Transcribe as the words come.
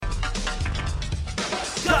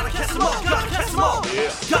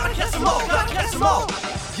Gotta catch 'em all, gotta catch 'em all.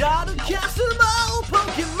 Gotta catch 'em all,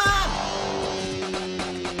 Pokemon.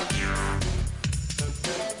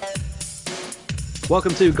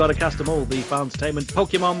 Welcome to Gotta Cast 'Em All, the Fan Entertainment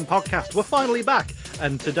Pokemon podcast. We're finally back,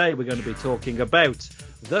 and today we're going to be talking about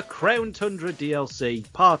the Crown Tundra DLC,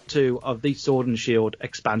 Part 2 of the Sword and Shield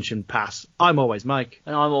expansion pass. I'm always Mike.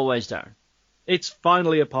 And I'm always Darren. It's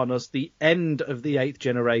finally upon us, the end of the 8th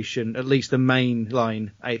generation, at least the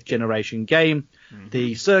mainline 8th generation game. Mm-hmm.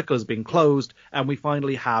 The circle has been closed, and we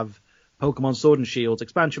finally have Pokemon Sword and Shield's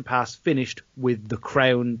expansion pass finished with the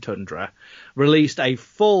Crown Tundra. Released a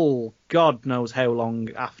full, God knows how long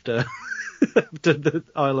after the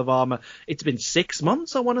Isle of Armor. It's been 6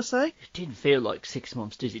 months, I want to say. It didn't feel like 6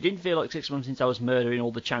 months, did it? It didn't feel like 6 months since I was murdering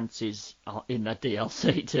all the chances in that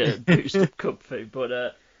DLC to boost up Kubfu.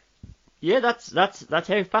 But yeah, that's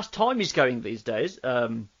how fast time is going these days.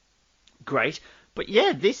 Great. But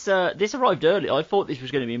yeah, this arrived early. I thought this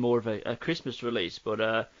was going to be more of a Christmas release,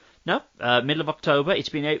 but no, middle of October. It's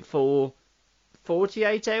been out for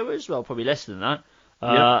 48 hours. Well, probably less than that.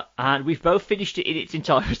 Yep. And we've both finished it in its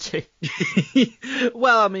entirety.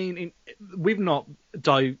 Well, I mean, we've not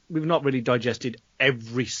really digested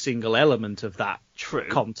every single element of that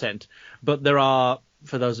content, but there are.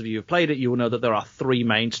 For those of you who've played it, you will know that there are 3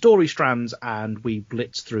 main story strands, and we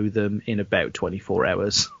blitzed through them in about 24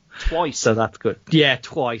 hours. Twice. So that's good. Yeah,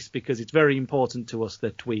 twice, because it's very important to us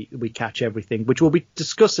that we catch everything, which we'll be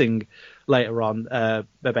discussing later on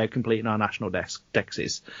about completing our national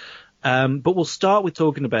dexes. But we'll start with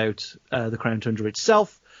talking about the Crown Tundra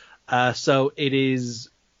itself. So it's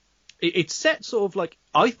set sort of like,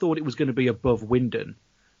 I thought it was going to be above Winden,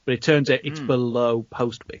 but it turns out it's below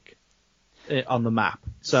Postwick on the map.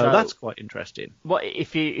 So that's quite interesting. What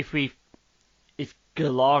if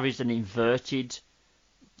Galar is an inverted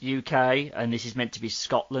UK and this is meant to be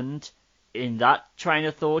Scotland? In that train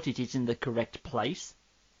of thought, it is in the correct place.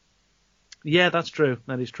 Yeah, that's true.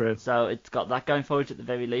 That is true. So it's got that going for it at the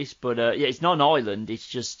very least. But yeah, it's not an island. It's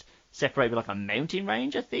just separated by like a mountain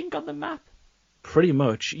range, I think, on the map. Pretty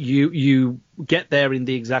much. You get there in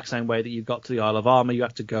the exact same way that you got to the Isle of Armor. You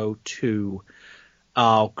have to go to...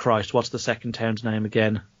 Oh, Christ, what's the second town's name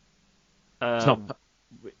again? It's not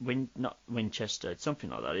Winchester. It's something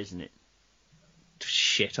like that, isn't it?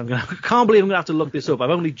 Shit, I can't believe I'm going to have to look this up. I've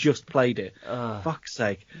only just played it. Fuck's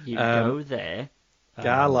sake. You go there.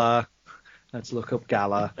 Galar. Let's look up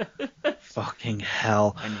Galar. Fucking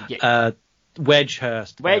hell. And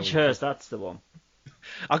Wedgehurst. Wedgehurst, that's the one.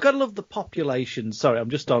 I gotta love the population. Sorry, I'm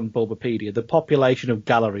just on Bulbapedia. The population of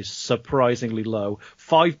Galar is surprisingly low.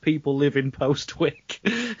 5 people live in Postwick.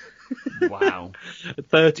 Wow.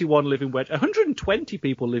 31 live in Wedge. 120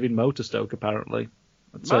 people live in Motorstoke, apparently.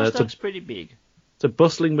 Motorstoke's pretty big. It's a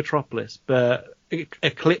bustling metropolis, but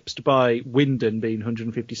eclipsed by Winden being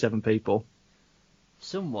 157 people.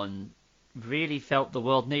 Someone really felt the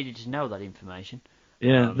world needed to know that information.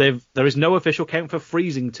 Yeah, there is no official count for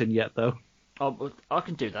Freesington yet, though. Oh, I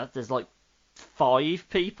can do that. There's like 5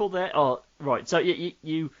 people there. Oh, right. So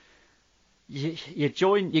you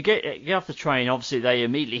join. You get off the train. Obviously, they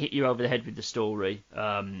immediately hit you over the head with the story,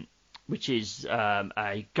 which is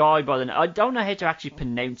a guy by the name. I don't know how to actually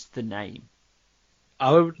pronounce the name.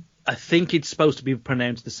 I think it's supposed to be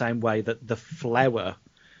pronounced the same way that the flower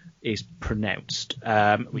is pronounced.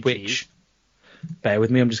 Which bear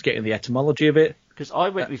with me. I'm just getting the etymology of it. Because I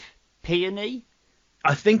went with peony.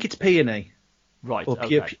 I think it's peony. Right, or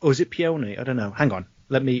is it peony? I don't know. Hang on.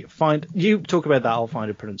 Let me find... You talk about that, I'll find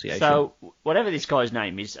a pronunciation. So, whatever this guy's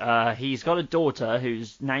name is, he's got a daughter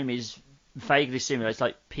whose name is vaguely similar. It's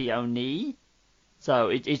like Peony. So,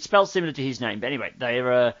 it's spelled similar to his name. But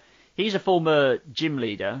anyway, he's a former gym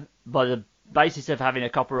leader. By the basis of having a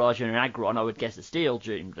Copperajah and an Aggron, I would guess a Steel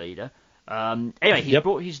gym leader. Anyway, he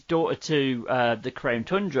brought his daughter to the Crown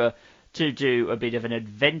Tundra to do a bit of an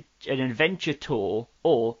adventure tour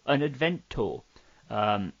or an event tour.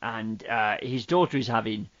 And his daughter is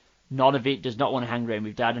having none of it, does not want to hang around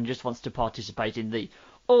with Dad, and just wants to participate in the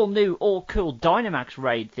all-new, all-cool Dynamax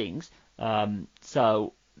raid things.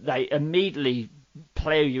 So they immediately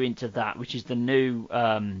plow you into that, which is the new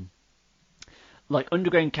like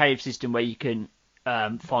underground cave system where you can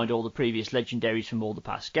find all the previous legendaries from all the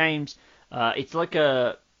past games. It's like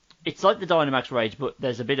the Dynamax raids, but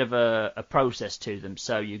there's a bit of a process to them.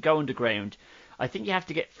 So you go underground. I think you have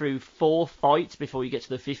to get through 4 fights before you get to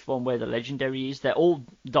the 5th one where the legendary is. They're all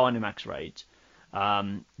Dynamax raids.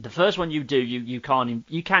 The first one you do, you can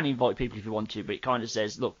invite people if you want to, but it kind of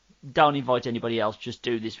says, look, don't invite anybody else, just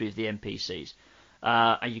do this with the NPCs.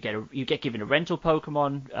 And you get given a rental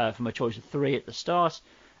Pokemon from a choice of 3 at the start,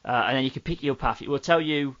 and then you can pick your path. It will tell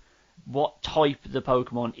you what type the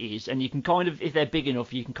Pokemon is, and you can kind of, if they're big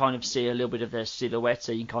enough, you can kind of see a little bit of their silhouette,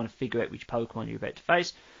 so you can kind of figure out which Pokemon you're about to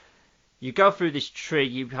face. You go through this tree,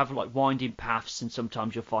 you have like winding paths, and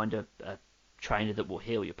sometimes you'll find a trainer that will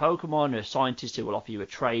heal your Pokemon, a scientist who will offer you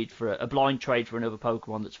a blind trade for another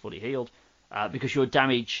Pokemon that's fully healed, because your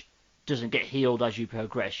damage doesn't get healed as you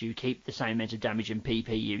progress. You keep the same amount of damage and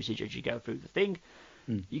PP usage as you go through the thing.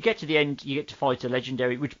 You get to the end, you get to fight a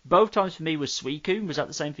legendary, which both times for me was Suicune. Was that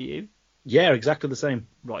the same for you? Yeah, exactly the same.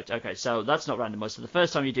 Right, okay, so that's not randomised. So the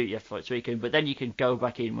first time you do it, you have to fight Suicune, but then you can go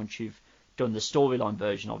back in once you've done the storyline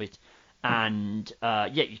version of it. And,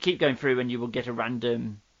 you keep going through and you will get a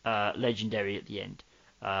random legendary at the end,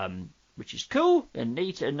 which is cool and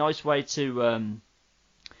neat, a nice way to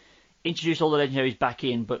introduce all the legendaries back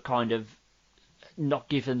in, but kind of not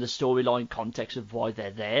give them the storyline context of why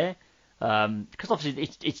they're there. Because obviously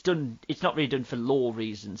it's not really done for lore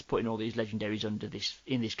reasons, putting all these legendaries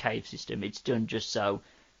in this cave system. It's done just so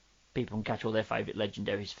people can catch all their favourite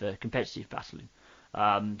legendaries for competitive battling.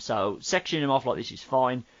 So sectioning them off like this is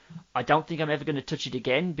fine. I don't think I'm ever going to touch it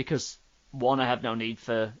again because, one, I have no need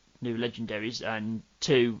for new legendaries, and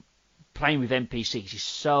two, playing with NPCs is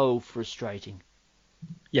so frustrating.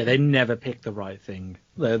 Yeah, they never pick the right thing.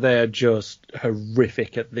 They're just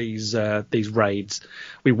horrific at these raids.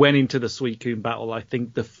 We went into the Suicune battle, I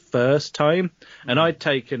think, the first time, and I'd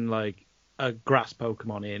taken like a grass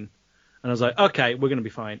Pokemon in, and I was like, okay, we're going to be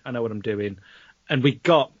fine. I know what I'm doing. And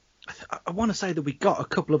I want to say that we got a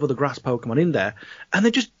couple of other grass Pokemon in there, and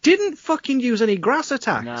they just didn't fucking use any grass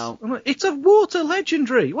attacks. No. I'm like, it's a water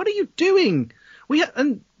legendary. What are you doing?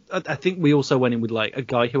 And I think we also went in with like a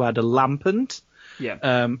guy who had a Lampent.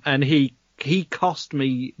 Yeah. And he cost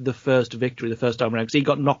me the first victory the first time around because he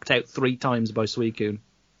got knocked out 3 times by Suicune.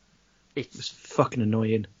 It was fucking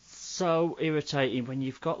annoying. So irritating when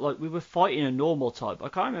you've got, like, we were fighting a normal type. I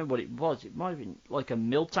can't remember what it was. It might have been like a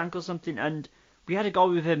Miltank or something, and we had a guy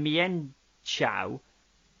with a Mienshao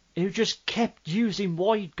who just kept using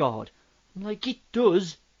Wide Guard. I'm like, it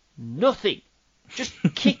does nothing. Just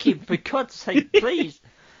kick him, for God's sake, please.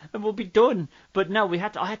 And we'll be done. But no, I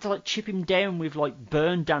had to like chip him down with like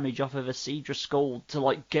burn damage off of a Seadra Skull to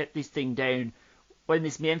like get this thing down, when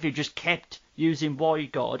this Mienfoo just kept using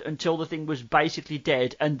Wide Guard until the thing was basically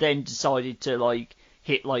dead, and then decided to like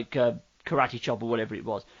hit like a Karate Chop or whatever it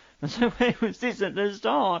was. And so it was this at the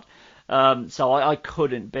start. So I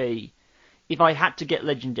couldn't be. If I had to get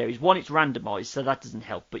legendaries, one, it's randomised, so that doesn't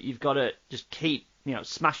help, but you've got to just keep,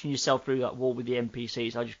 smashing yourself through that wall with the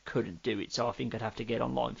NPCs. I just couldn't do it, so I think I'd have to get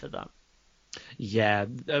online for that. Yeah,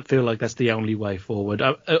 I feel like that's the only way forward.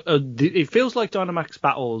 It feels like Dynamax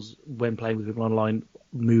battles, when playing with people online,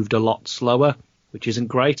 moved a lot slower, which isn't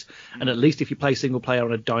great. And at least if you play single player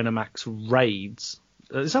on a Dynamax Raids,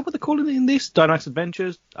 is that what they're calling it in this? Dynamax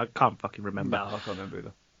Adventures? I can't fucking remember. No, I can't remember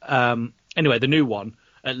either. Anyway, the new one,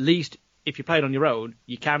 at least if you play it on your own,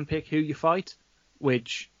 you can pick who you fight,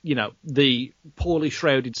 which, the poorly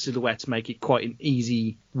shrouded silhouettes make it quite an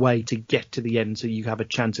easy way to get to the end, so you have a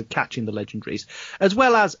chance of catching the legendaries, as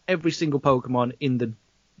well as every single Pokemon in the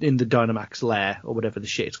Dynamax lair, or whatever the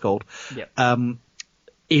shit it's called. Yep.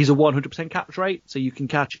 Is a 100% catch rate, so you can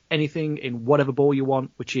catch anything in whatever ball you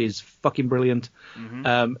want, which is fucking brilliant.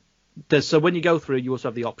 Mm-hmm. So when you go through, you also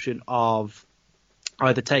have the option of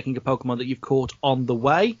either taking a Pokemon that you've caught on the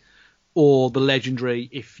way, or the legendary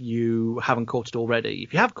if you haven't caught it already.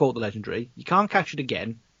 If you have caught the legendary, you can't catch it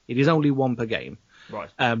again. It is only one per game. Right.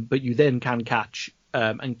 But you then can catch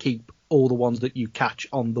and keep all the ones that you catch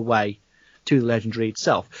on the way to the legendary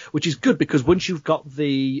itself, which is good because once you've got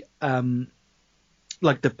the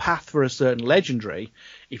the path for a certain legendary,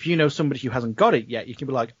 if you know somebody who hasn't got it yet, you can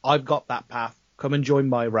be like, I've got that path, come and join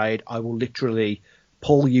my raid, I will literally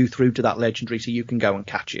pull you through to that legendary so you can go and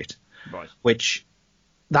catch it. Right. Which,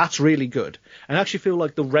 that's really good. And I actually feel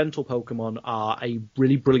like the rental Pokemon are a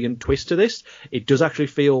really brilliant twist to this. It does actually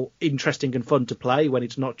feel interesting and fun to play when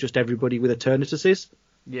it's not just everybody with Eternituses.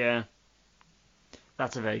 Yeah.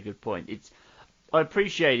 That's a very good point. I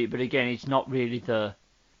appreciate it, but again, it's not really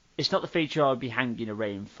it's not the feature I'd be hanging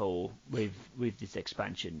around for with this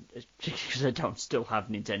expansion, because I don't still have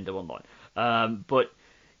Nintendo Online. But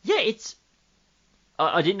yeah,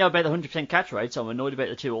 I didn't know about the 100% catch rate, so I'm annoyed about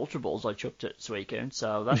the 2 Ultra Balls I chucked at Suicune,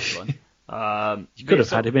 so that's fun. You could have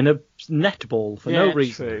had him in a netball for no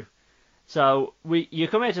reason. True. So you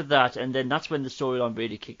come out of that, and then that's when the storyline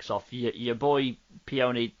really kicks off. Your boy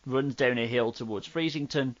Peony runs down a hill towards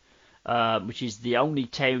Freezington, which is the only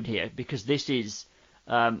town here, because this is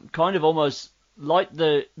kind of almost like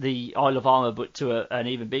the Isle of Armor, but to an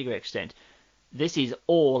even bigger extent. This is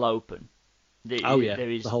all open.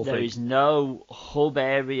 There is no hub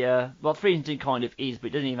area. Well, Freezington kind of is, but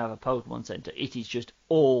it doesn't even have a Pokemon Center. It is just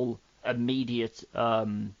all immediate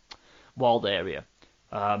wild area.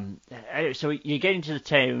 So you get into the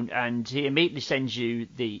town, and he immediately sends you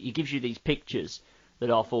he gives you these pictures that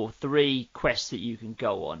are for 3 quests that you can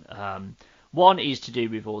go on. One is to do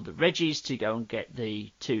with all the Regis, to go and get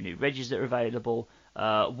the 2 new Regis that are available.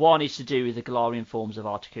 One is to do with the Galarian forms of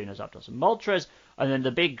Articuno, Zapdos, and Moltres, and then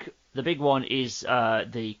the big one is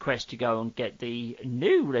the quest to go and get the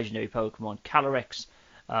new legendary Pokemon, Calyrex,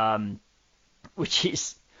 which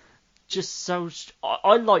is just so...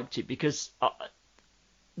 I liked it because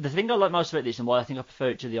the thing I like most about this, and why I think I prefer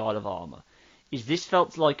it to the Isle of Armor, is this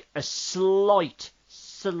felt like a slight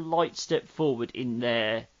step forward in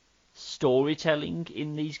their storytelling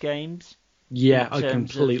in these games. Yeah, I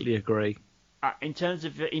completely agree. In terms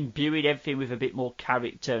of imbuing everything with a bit more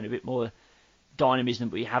character and a bit more dynamism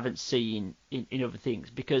that we haven't seen in other things,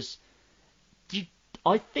 because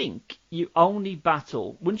I think you only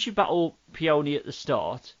battle... Once you battle Peony at the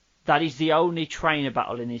start, that is the only trainer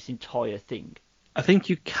battle in this entire thing. I think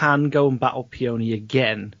you can go and battle Peony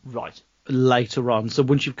again. Right. Later on. So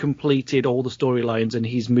once you've completed all the storylines and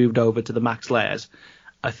he's moved over to the max layers,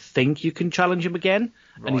 I think you can challenge him again.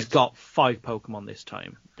 Right. And he's got 5 Pokemon this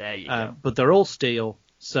time. There you go. But they're all steel,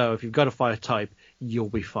 so if you've got a fire type, you'll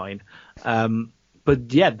be fine.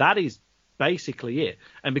 But yeah, that is basically it.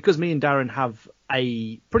 And because me and Darren have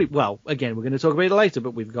a pretty... Well, again, we're going to talk about it later,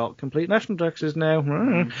 but we've got complete national dexes now.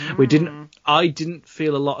 Mm-hmm. I didn't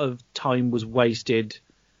feel a lot of time was wasted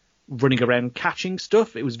running around catching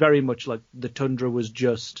stuff. It was very much like the tundra was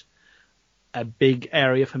just a big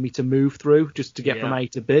area for me to move through just to get from A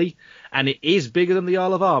to B, and it is bigger than the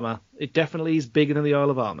Isle of Armor. It definitely is bigger than the Isle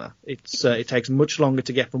of Armor. It takes much longer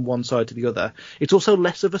to get from one side to the other. It's also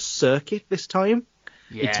less of a circuit this time.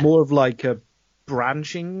 Yeah. It's more of like a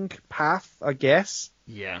branching path, I guess.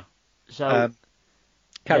 Yeah. So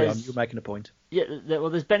carry on. You're making a point. Yeah. Well,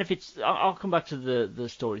 there's benefits. I'll come back to the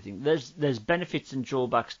story thing. There's benefits and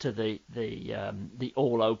drawbacks to the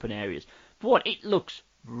all open areas. For one, it looks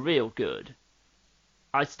real good.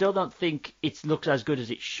 I still don't think it looks as good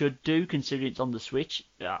as it should do, considering it's on the Switch.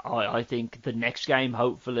 I think the next game,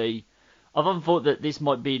 hopefully... I've often thought that this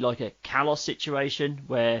might be like a Kalos situation,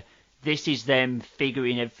 where this is them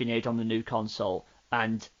figuring everything out on the new console,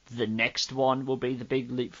 and the next one will be the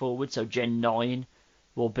big leap forward. So Gen 9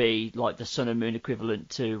 will be like the Sun and Moon equivalent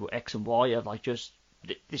to X and Y, of like just...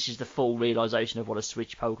 This is the full realisation of what a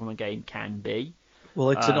Switch Pokemon game can be. Well,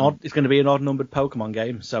 it's going to be an odd-numbered Pokemon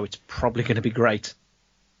game, so it's probably going to be great.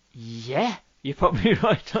 Yeah, you're probably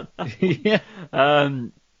right on that. Yeah.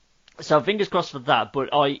 So fingers crossed for that. But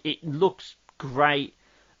it looks great.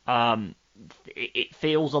 It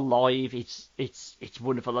feels alive. It's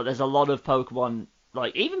wonderful. Like, there's a lot of Pokemon,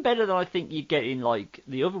 like even better than I think you get in like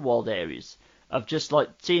the other wild areas. Of just like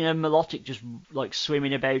seeing a Milotic just like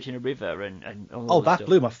swimming about in a river and all that stuff.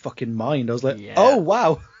 Blew my fucking mind. I was like, oh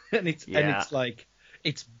wow, and it's like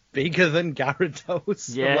it's bigger than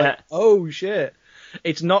Gyarados. Yeah. Like, oh shit.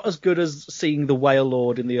 It's not as good as seeing the Whale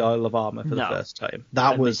Lord in the Isle of Armor for the first time.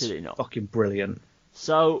 That was fucking brilliant.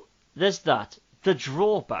 So there's that. The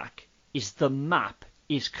drawback is the map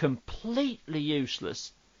is completely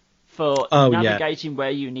useless for navigating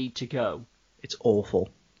where you need to go. It's awful.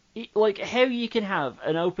 Like how you can have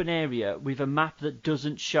an open area with a map that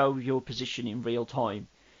doesn't show your position in real time.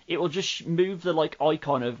 It will just move the like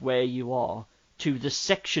icon of where you are to the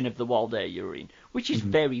section of the wild area you're in, which is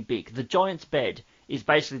very big. The Giant's Bed is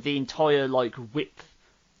basically the entire like width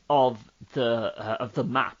of the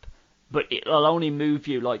map, but it'll only move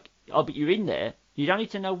you like, but you're in there. You don't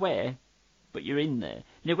need to know where, but you're in there.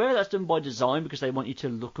 Now whether that's done by design because they want you to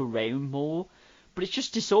look around more, but it's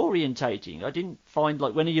just disorientating. I didn't find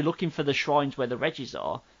like when you're looking for the shrines where the Regis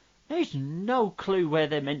are, there's no clue where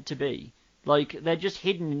they're meant to be. Like they're just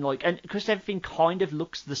hidden like, and because everything kind of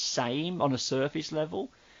looks the same on a surface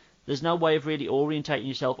level. There's no way of really orientating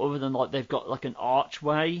yourself other than like they've got like an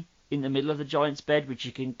archway in the middle of the Giant's Bed which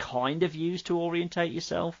you can kind of use to orientate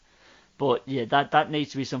yourself. But yeah, that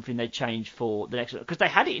needs to be something they change for the next one, because they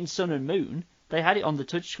had it in Sun and Moon. They had it on the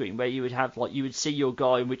touchscreen where you would have like you would see your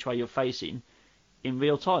guy and which way you're facing in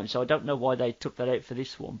real time. So I don't know why they took that out for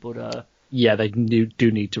this one, but yeah, they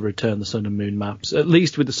do need to return the Sun and Moon maps, at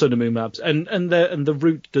least with the Sun and Moon maps, and the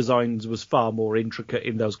route designs was far more intricate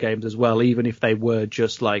in those games as well, even if they were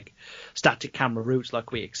just like static camera routes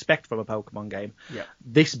like we expect from a Pokemon game. Yeah.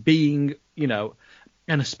 This being,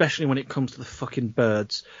 and especially when it comes to the fucking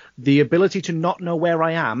birds, the ability to not know where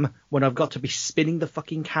I am when I've got to be spinning the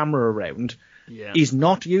fucking camera around is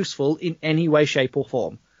not useful in any way, shape or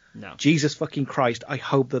form. No. Jesus fucking Christ, I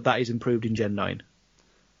hope that is improved in Gen 9.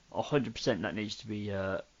 100% that needs to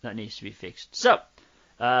be fixed. So,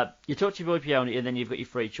 you talk to your boy Peony, and then you've got your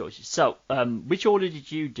three choices. So, which order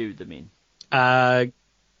did you do them in?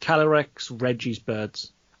 Calyrex, Reggie's,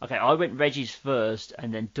 Birds. Okay, I went Reggie's first,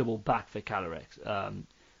 and then double back for Calyrex.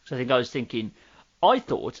 So I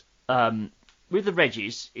thought, with the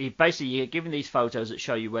Reggies, basically you're given these photos that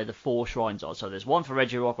show you where the 4 shrines are. So there's one for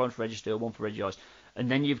Regirock, one for Registeel, one for Regice, and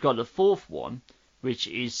then you've got the 4th one, which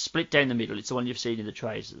is split down the middle. It's the one you've seen in the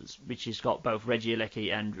trailers, which has got both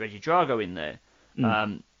Regieleki and Regidrago in there.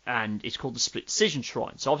 And it's called the Split Decision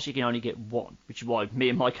Shrine. So obviously you can only get one, which is why me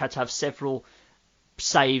and Mike had to have several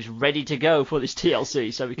saves ready to go for this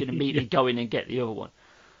TLC, so we can immediately go in and get the other one.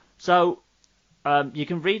 So you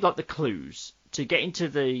can read like the clues. To get into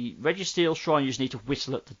the Registeel Shrine, you just need to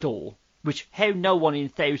whistle at the door, which how no one in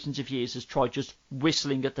thousands of years has tried just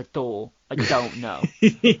whistling at the door, I don't know.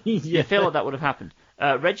 You feel like that would have happened.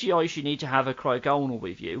 Regice, you need to have a Cryogonal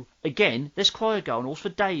with you. Again, there's Cryogonals for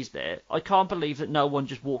days there. I can't believe that no one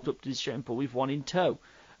just walked up to this temple with one in tow.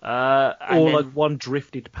 Like one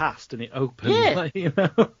drifted past and it opened. Yeah. Like, you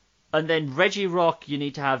know? And then Regirock, you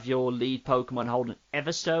need to have your lead Pokemon hold an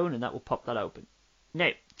Everstone, and that will pop that open.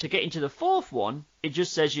 Now, to get into the 4th one, it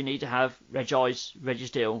just says you need to have Regice,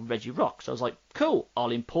 Registeel, Regirock. So I was like, cool,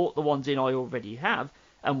 I'll import the ones in I already have,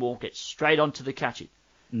 and we'll get straight onto the catching.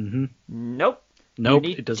 Mm-hmm. Nope,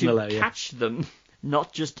 it doesn't allow you. Catch them,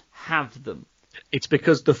 not just have them. It's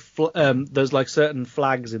because there's like certain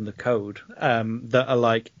flags in the code that are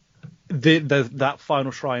like that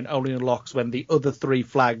final shrine only unlocks when the other 3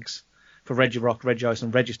 flags for Regirock, Regice,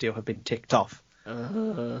 and Registeel have been ticked off.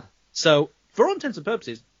 So, for all intents and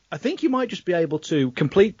purposes, I think you might just be able to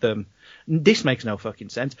complete them. This makes no fucking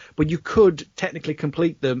sense, but you could technically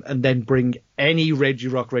complete them and then bring any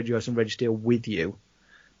Regirock, Regice, and Registeel with you,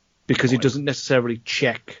 because it doesn't necessarily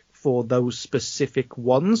check for those specific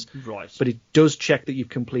ones. Right. But it does check that you've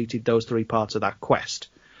completed those 3 parts of that quest.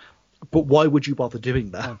 But why would you bother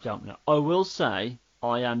doing that? I don't know. I will say,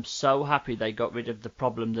 I am so happy they got rid of the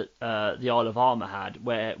problem that the Isle of Armor had,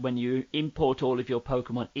 where when you import all of your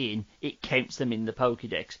Pokemon in, it counts them in the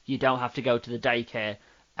Pokédex. You don't have to go to the daycare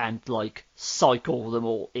and, like, cycle them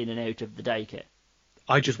all in and out of the daycare.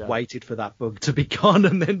 I just waited for that bug to be gone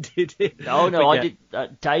and then did it. Oh, no, I did.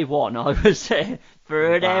 Day one, I was there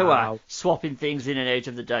for an hour swapping things in and out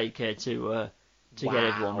of the daycare to get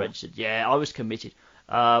everyone registered. Yeah, I was committed.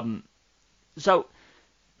 So,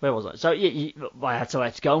 where was I? So, I had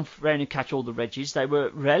to go around and catch all the Reggies. They were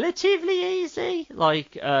relatively easy.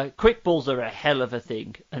 Like, quick balls are a hell of a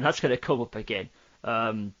thing, and that's going to come up again.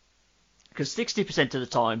 Because 60% of the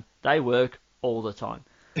time, they work all the time.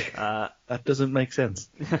 That doesn't make sense.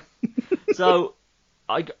 So,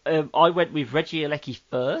 I went with Regieleki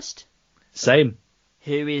first. Same.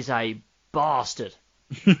 Who is a bastard.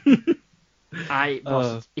 It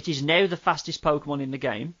is now the fastest Pokemon in the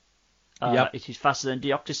game. It is faster than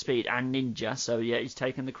Deoctyspeed and Ninja, so yeah, it's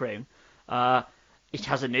taken the crown. It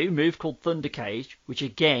has a new move called Thunder Cage, which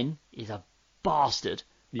again is a bastard.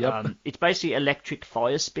 Yep. It's basically electric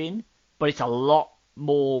fire spin, but it's a lot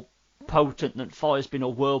more potent than fire spin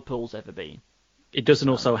or Whirlpool's ever been. It doesn't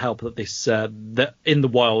also help that this that in the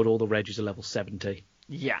wild all the Reggies are level 70.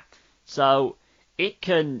 Yeah, so it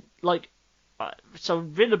can so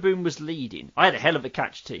Rillaboom was leading. I had a hell of a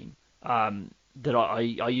catch team. That I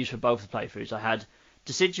used for both the playthroughs. I had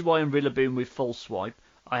Decidueye and Rillaboom with Full Swipe.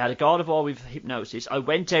 I had a Gardevoir with Hypnosis. I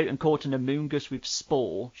went out and caught an Amoonguss with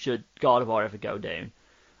Spore, should Gardevoir ever go down.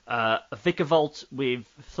 A Vikavolt with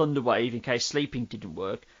Thunder Wave in case sleeping didn't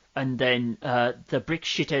work. And then the brick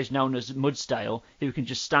shithouse known as Mudsdale, who can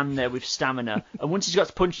just stand there with stamina. And once he's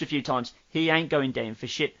got punched a few times, he ain't going down for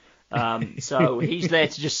shit. So he's there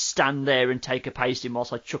to just stand there and take a pasting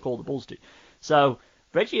whilst I chuck all the balls to. So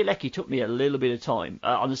Regieleki took me a little bit of time.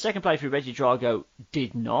 On the second playthrough, Regidrago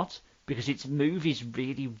did not, because its move is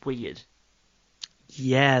really weird.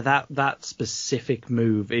 Yeah, that specific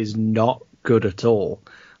move is not good at all.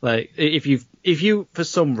 Like, if you for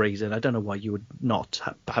some reason, I don't know why you would not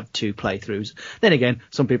have 2 playthroughs. Then again,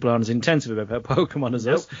 some people aren't as intensive about Pokemon as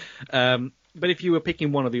us. But if you were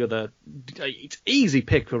picking one or the other, it's easy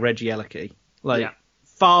pick for Regieleki.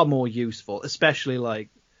 Far more useful, especially like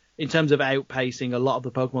in terms of outpacing a lot of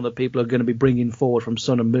the Pokemon that people are going to be bringing forward from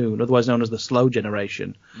Sun and Moon, otherwise known as the slow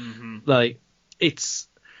generation. Mm-hmm. Like, it's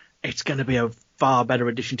going to be a far better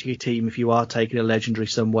addition to your team if you are taking a legendary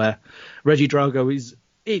somewhere. Regidrago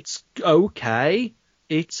it's okay,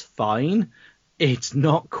 it's fine, it's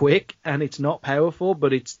not quick and it's not powerful,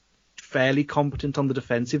 but it's fairly competent on the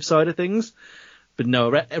defensive side of things. But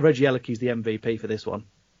no, Regieleki is the MVP for this one.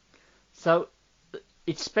 So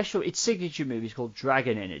its signature move is called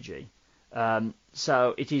Dragon Energy.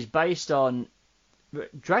 So it is based on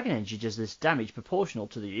Dragon Energy does this damage proportional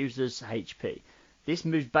to the user's HP. This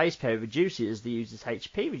move's base power reduces as the user's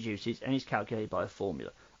HP reduces and is calculated by a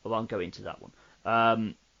formula. I won't go into that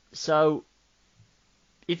one. So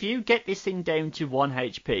if you get this thing down to 1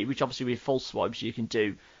 HP, which obviously with full swipes you can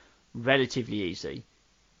do relatively easy,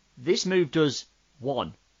 this move does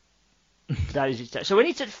 1. That is its. So when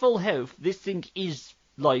it's at full health, this thing is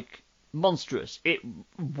like monstrous. It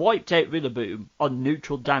wiped out Rillaboom on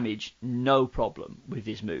neutral damage, no problem with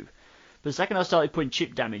this move. But the second I started putting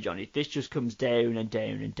chip damage on it, this just comes down and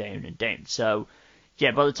down and down and down. So,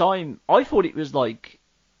 yeah, by the time I thought it was like,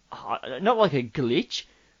 not like a glitch,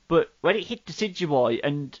 but when it hit the Decidueye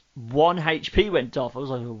and 1 HP went off, I was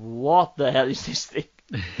like, what the hell is this thing?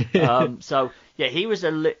 So, yeah,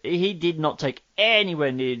 he did not take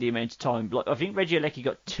anywhere near the amount of time. Like, I think Regieleki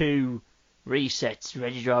got 2 resets.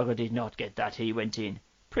 Regidrago did not get that. He went in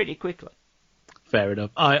pretty quickly. Fair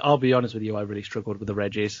enough. I'll be honest with you, I really struggled with the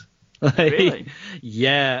Regis. Really?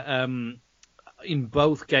 Yeah. In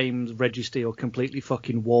both games, Registeel completely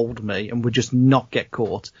fucking walled me and would just not get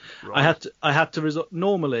caught. Right. I had to resort.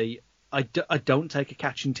 Normally, I don't take a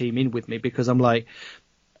catching team in with me because I'm like,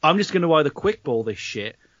 I'm just going to either quick ball this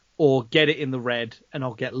shit or get it in the red and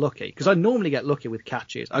I'll get lucky. Because I normally get lucky with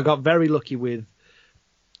catches. I got very lucky with.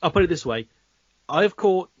 I'll put it this way: I've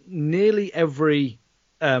caught nearly every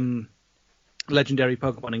legendary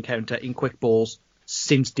Pokemon encounter in quick balls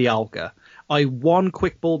since Dialga. I won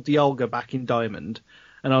quick ball Dialga back in Diamond,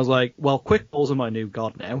 and I was like, well, quick balls are my new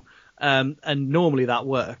god now, and normally that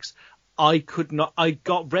works. I got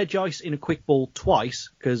Regice in a quick ball twice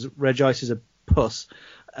because Regice is a puss,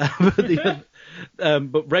 but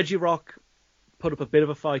Regirock put up a bit of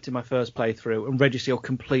a fight in my first playthrough, and Registeel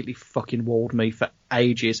completely fucking walled me for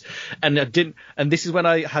ages, and this is when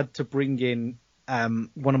I had to bring in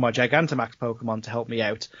one of my Gigantamax Pokemon to help me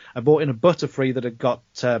out. I bought in a Butterfree that had got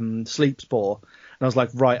Sleep Spore, and I was like,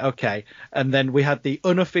 right, okay. And then we had the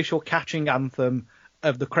unofficial catching anthem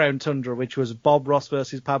of the Crown Tundra, which was Bob Ross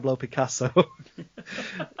versus Pablo Picasso.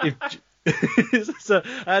 So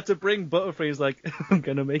I had to bring Butterfree. He's like, I'm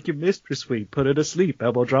going to make you Mystery Sweet, put her to sleep,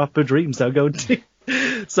 elbow drop her dreams, now go deep.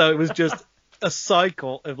 So it was just a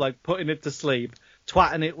cycle of like putting it to sleep,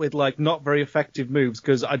 twatting it with like not very effective moves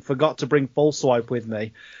because I'd forgot to bring full swipe with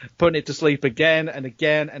me, putting it to sleep again and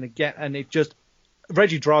again and again, and it just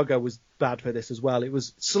Regidrago was bad for this as well. It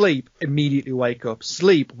was sleep, immediately wake up,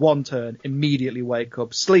 sleep 1 turn, immediately wake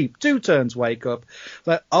up, sleep 2 turns, wake up.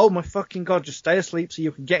 Like, oh my fucking god, just stay asleep so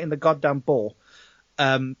you can get in the goddamn ball.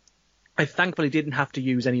 I thankfully didn't have to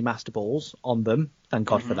use any Master Balls on them, thank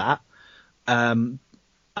god for that.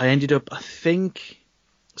 I ended up, I think,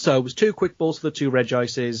 so it was 2 Quick Balls for the 2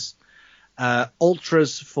 Regices,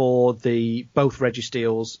 Ultras for both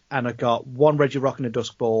Registeels, and I got 1 Regirock in a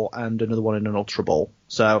Dusk Ball and another one in an Ultra Ball.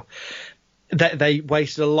 So they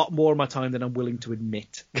wasted a lot more of my time than I'm willing to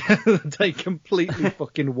admit. They completely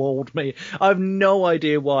fucking walled me. I have no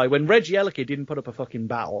idea why. When Regieleki didn't put up a fucking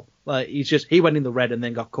battle, like he went in the red and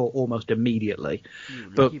then got caught almost immediately. You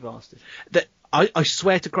lucky bastard. I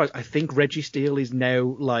swear to Christ, I think Registeel is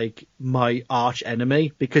now like my arch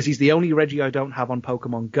enemy because he's the only Reggie I don't have on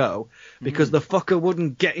Pokemon Go because the fucker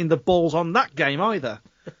wouldn't get in the balls on that game either.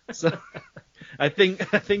 So I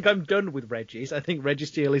think I'm done with Regis. I think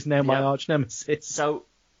Registeel is now my arch nemesis. So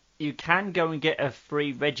you can go and get a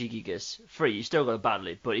free Regigigas free. You still got to battle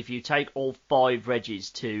it, but if you take all 5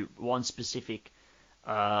 Regis to one specific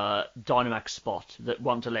Dynamax spot that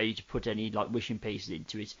won't allow you to put any like wishing pieces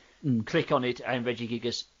into it, click on it and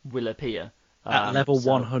Regigigas will appear at level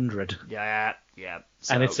 100. Yeah.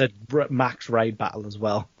 So, and it's a max raid battle as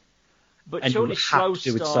well. But and surely slow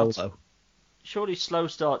start. Solo. Surely slow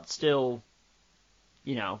start still,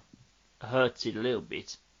 hurts it a little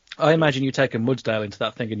bit. I imagine you take a Mudsdale into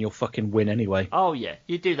that thing and you'll fucking win anyway. Oh yeah,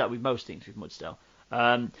 you do that with most things with Mudsdale.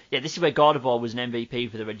 This is where Gardevoir was an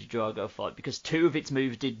MVP for the Regidrago fight because 2 of its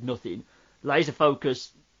moves did nothing. Laser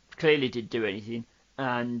Focus clearly didn't do anything,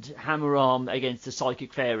 and Hammer Arm against the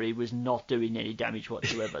Psychic Fairy was not doing any damage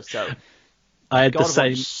whatsoever. So I had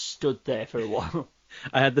Gardevoir stood there for a while.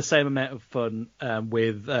 I had the same amount of fun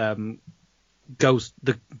with Ghost.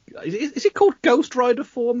 Is it called Ghost Rider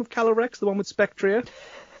form of Calyrex, the one with Spectria?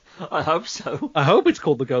 I hope so. I hope it's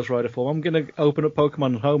called the Ghost Rider form. I'm going to open up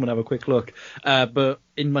Pokemon at home and have a quick look. But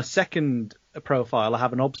in my second profile, I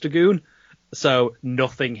have an Obstagoon, so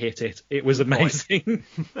nothing hit it. It was amazing.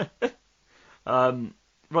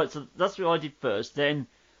 Right, so that's what I did first. Then,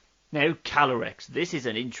 now Calyrex. This is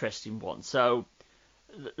an interesting one. So,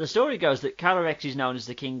 the story goes that Calyrex is known as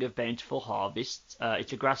the king of bountiful harvests.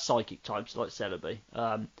 It's a grass psychic type, so like Celebi.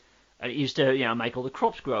 And it used to, make all the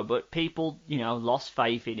crops grow, but people, lost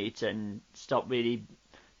faith in it and stopped really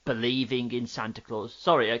believing in Santa Claus.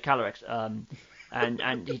 Sorry, Calyrex.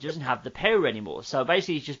 And he doesn't have the power anymore. So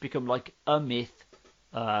basically, he's just become like a myth.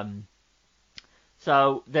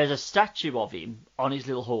 So there's a statue of him on his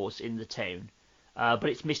little horse in the town, but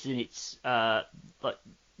it's missing its like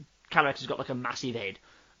Calyrex has got like a massive head,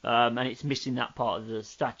 and it's missing that part of the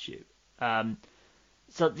statue.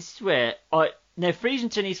 So this is where now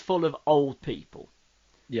Freezington is full of old people.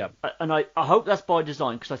 Yeah. And I hope that's by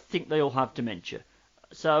design because I think they all have dementia.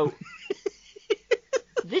 So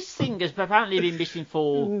this thing has apparently been missing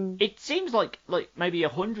for it seems like maybe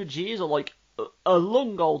 100 years or like a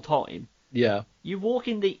long old time. Yeah. You walk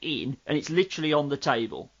in the inn and it's literally on the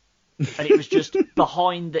table, and it was just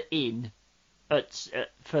behind the inn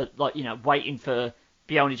for waiting for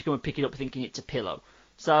Peony to come and pick it up, thinking it's a pillow.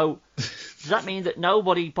 So does that mean that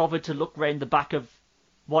nobody bothered to look round the back of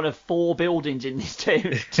one of 4 buildings in this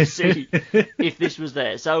town to see if this was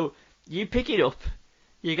there? So you pick it up,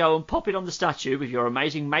 you go and pop it on the statue with your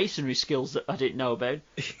amazing masonry skills that I didn't know about.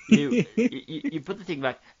 You put the thing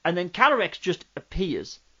back, and then Calyrex just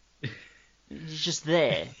appears. He's just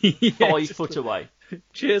there, 5 foot away.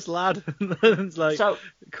 Cheers, lad. And it's like, so,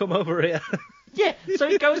 come over here. Yeah, so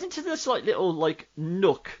he goes into this little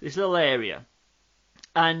nook, this little area,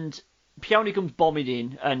 and Peony comes bombing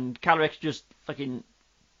in, and Calyrex just fucking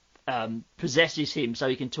possesses him so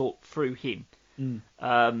he can talk through him.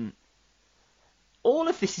 All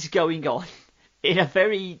of this is going on in a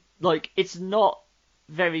very it's not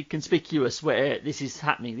very conspicuous where this is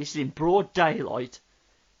happening. This is in broad daylight,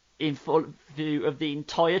 in full view of the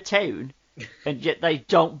entire town, and yet they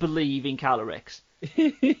don't believe in Calyrex.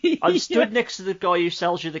 I'm stood next to the guy who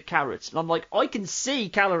sells you the carrots, and I'm like, I can see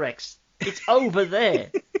Calyrex. It's over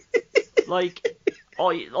there.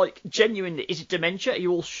 Genuinely, is it dementia? Are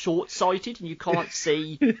you all short-sighted and you can't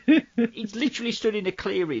see? He's literally stood in a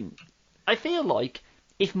clearing. I feel like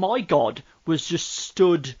if my god was just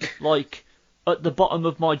stood at the bottom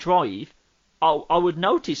of my drive, I would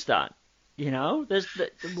notice that.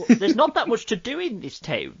 There's not that much to do in this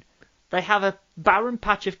town. They have a barren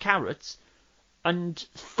patch of carrots and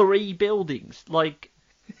 3 buildings. They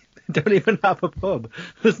don't even have a pub.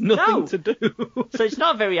 There's nothing to do. So it's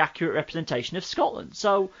not a very accurate representation of Scotland.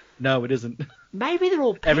 So no, it isn't. Maybe they're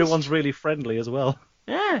all pissed. Everyone's really friendly as well.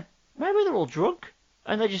 Yeah, maybe they're all drunk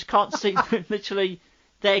and they just can't see. Literally,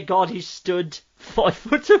 their god is stood 5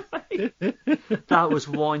 foot away. That was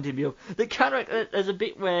winding me up. There's a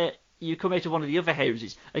bit where you come out of one of the other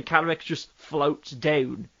houses and Calyrex just floats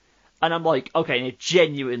down. And I'm like, okay, now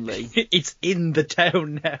genuinely... It's in the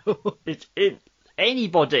town now. It's in...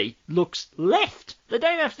 Anybody looks left. They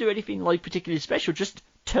don't have to do anything particularly special, just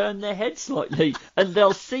turn their head slightly and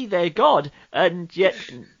they'll see their god, and yet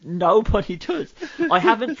nobody does. I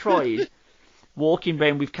haven't tried walking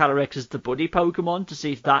around with Calyrex as the buddy Pokemon to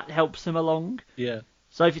see if that helps them along. Yeah.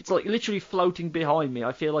 So if it's literally floating behind me,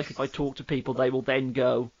 I feel like if I talk to people, they will then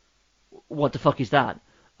go, what the fuck is that?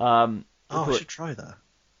 I should try that.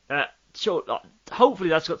 Sure. Hopefully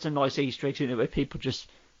that's got some nice Easter eggs in it where people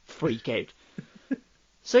just freak out.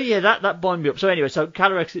 So yeah, that bound me up. So anyway, so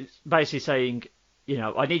Calyrex is basically saying,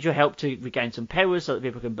 I need your help to regain some powers so that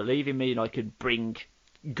people can believe in me and I can bring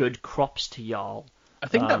good crops to Jarl. I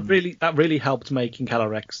think that really helped making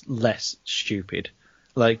Calyrex less stupid.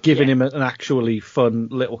 Giving him an actually fun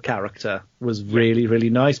little character was really, really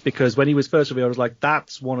nice, because when he was first revealed, I was like,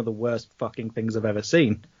 that's one of the worst fucking things I've ever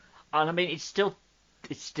seen. And I mean, it's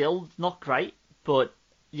still not great, but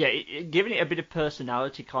yeah, giving it a bit of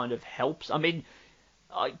personality kind of helps. I mean,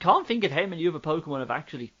 I can't think of how many other Pokemon have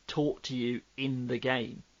actually talked to you in the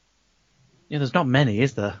game. Yeah, there's not many,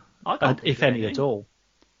 is there? If any at all.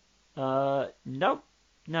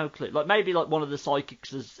 No clue. Maybe one of the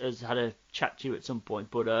psychics has had a chat to you at some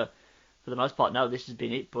point, but for the most part, no, this has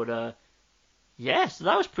been it. But yeah, so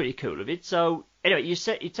that was pretty cool of it. So anyway,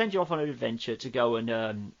 it sends you off on an adventure to go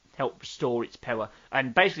and help restore its power,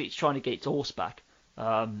 and basically it's trying to get its horse back.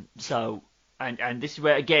 So this is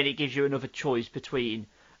where again it gives you another choice between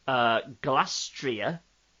Glastria.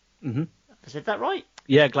 Mm-hmm. I said that right?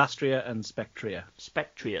 Yeah, Glastria and Spectria.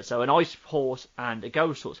 Spectria, so an ice horse and a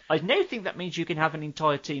ghost horse. I now think that means you can have an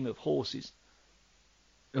entire team of horses.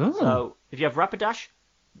 Oh. So if you have Rapidash,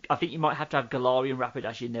 I think you might have to have Galarian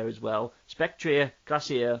Rapidash in there as well. Spectria,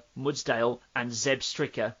 Glacier, Mudsdale, and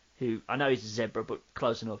Zebstrika, who I know is a zebra, but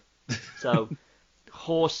close enough. So a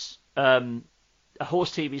horse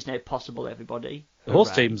team is now possible, everybody. The horse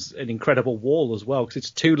Hooray. team's an incredible wall as well, because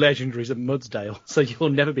it's 2 legendaries at Mudsdale, so you'll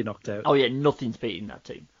never be knocked out. Oh yeah, nothing's beating that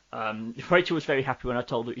team. Rachel was very happy when I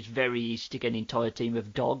told her it was very easy to get an entire team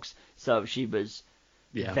of dogs, so she was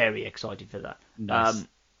very excited for that. Nice.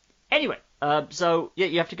 Anyway, so yeah,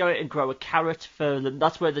 you have to go out and grow a carrot for them.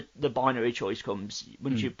 That's where the binary choice comes.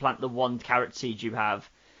 Once you plant the 1 carrot seed you have,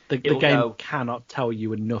 The game cannot tell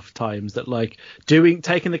you enough times that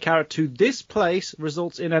taking the carrot to this place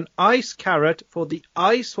results in an ice carrot for the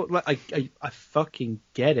ice. I fucking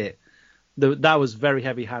get it. That was very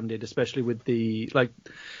heavy-handed, especially with the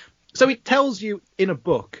So it tells you in a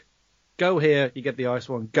book, go here, you get the ice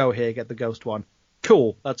one. Go here, get the ghost one.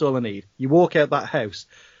 Cool, that's all I need. You walk out that house.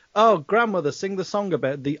 Oh, grandmother, sing the song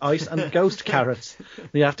about the ice and ghost carrots.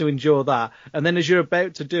 You have to endure that. And then as you're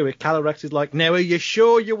about to do it, Calyrex is like, now are you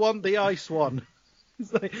sure you want the ice one?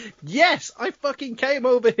 It's like, yes, I fucking came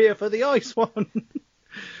over here for the ice one.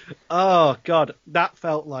 Oh, God, that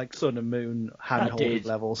felt like Sun and Moon hand-holding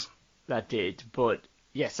levels. That did, but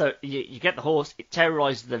yeah, so you get the horse, it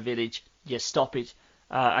terrorizes the village, you stop it,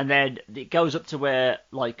 and then it goes up to where,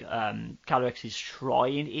 Calyrex's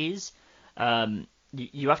shrine is.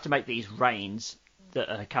 You have to make these reins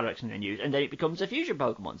that Calyrex can then use, and then it becomes a fusion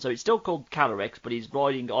Pokemon. So it's still called Calyrex, but he's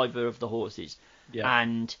riding either of the horses. Yeah.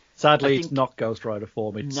 And sadly, it's not Ghost Rider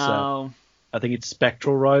form. It's no. I think it's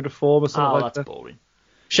Spectral Rider form or something like that. Oh, that's boring.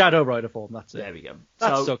 Shadow Rider form, that's it. There we go.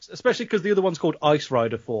 That sucks, especially because the other one's called Ice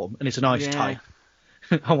Rider form, and it's an ice type.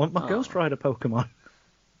 I want my Ghost Rider Pokemon.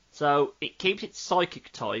 So it keeps its Psychic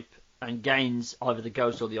type and gains either the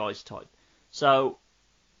Ghost or the Ice type. So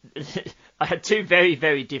I had 2 very,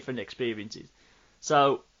 very different experiences.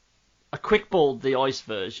 So I quick balled the Ice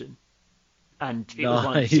version, and it was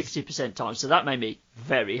like 60% time, so that made me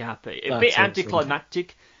very happy. A bit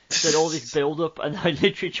anticlimactic, that all this build-up, and I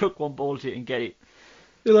literally chuck one ball to it and get it.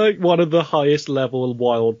 You're like one of the highest level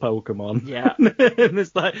wild Pokemon. Yeah. And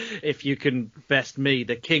it's like, if you can best me,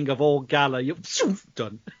 the king of all Galar, you're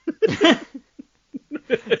done.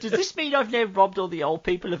 Does this mean I've now robbed all the old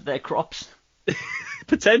people of their crops?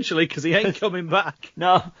 Potentially, because he ain't coming back.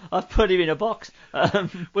 No, I've put him in a box.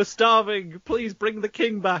 We're starving. Please bring the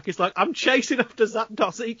king back. It's like, I'm chasing after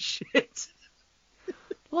Zapdos, eat shit.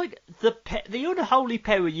 Like, the unholy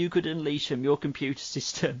power you could unleash from your computer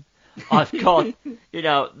system. I've got,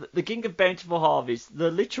 the King of Bountiful Harvest, the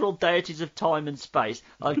literal deities of time and space.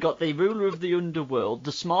 I've got the ruler of the underworld,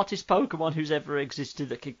 the smartest Pokemon who's ever existed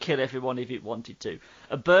that could kill everyone if it wanted to.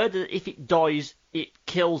 A bird that, if it dies, it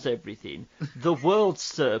kills everything. The world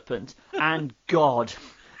serpent, and God.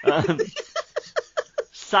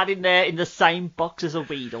 Sat in there in the same box as a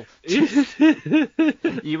Weedle.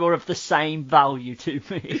 You are of the same value to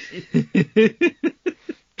me.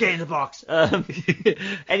 Get in the box.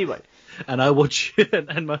 Anyway. And I watch,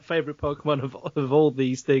 and my favourite Pokemon of all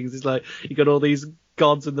these things is like, you got all these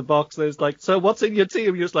gods in the box, and it's like, so what's in your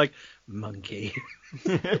team? You're just like, monkey.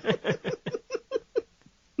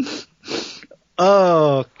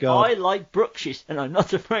 Oh, God. I like Bruxish, and I'm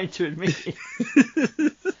not afraid to admit it.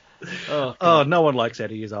 Oh, no one likes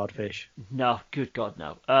Eddie Izzardfish. No, good God,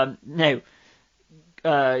 no. Now,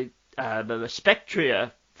 the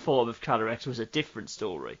Spectria form of Calyrex was a different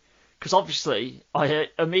story. Because obviously, I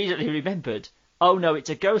immediately remembered, oh no, it's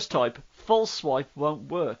a ghost type, False Swipe won't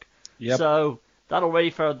work. Yep. So, that already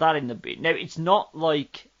throw that in the bin. Now, it's not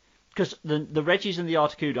like... Because the Regis and the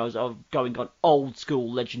Articunos are going on old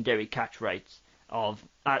school legendary catch rates of...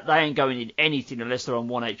 they ain't going in anything unless they're on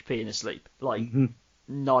 1 HP and asleep. Like,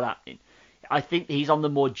 not happening. I think he's on the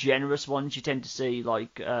more generous ones you tend to see,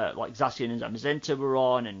 like Zacian and Zamazenta were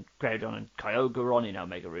on, and Groudon and Kyogre were on in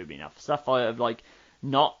Omega Ruby and Alpha Sapphire, of like,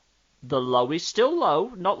 not the lowest, still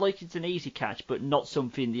low, not like it's an easy catch, but not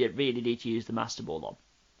something that you really need to use the Master Ball on.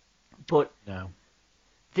 But no.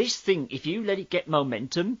 This thing, if you let it get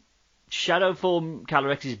momentum, Shadow Form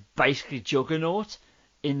Calyrex is basically Juggernaut,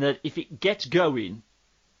 in that if it gets going,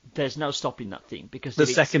 there's no stopping that thing. Because the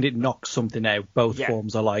second it knocks something out, both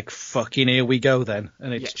forms are like, fucking here we go then.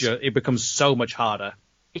 And it's it becomes so much harder.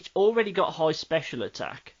 It's already got high special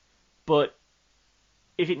attack, but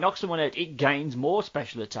if it knocks someone out, it gains more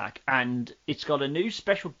special attack, and it's got a new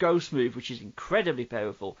special ghost move, which is incredibly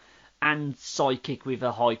powerful, and psychic with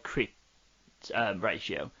a high crit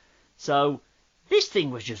ratio. So this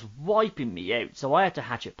thing was just wiping me out, so I had to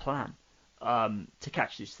hatch a plan to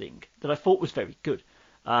catch this thing that I thought was very good.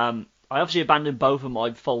 I obviously abandoned both of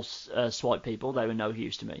my false swipe people. They were no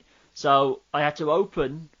use to me. So I had to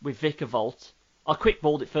open with Vikavolt. I quick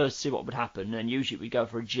balled it first to see what would happen, and usually we go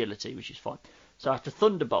for agility, which is fine. So I have to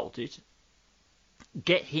Thunderbolt it,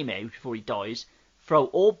 get him out before he dies, throw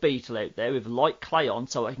all Beetle out there with light clay on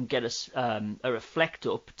so I can get a Reflect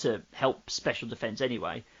up to help special defense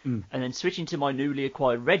anyway. And then switch into my newly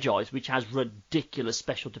acquired Regice, which has ridiculous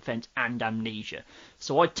special defense and amnesia.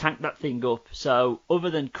 So I tanked that thing up. So other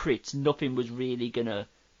than crits, nothing was really going to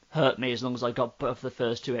hurt me as long as I got both the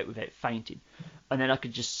first two out without fainting. And then I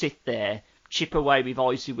could just sit there, chip away with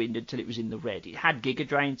Icy Wind until it was in the red. It had Giga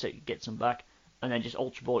Drain, so you could get some back. And then just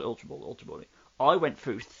Ultra Ball, Ultra Ball, Ultra Ball. I went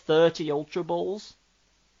through 30 Ultra Balls.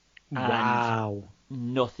 Wow.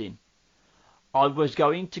 Nothing. I was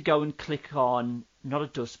going to go and click on, not a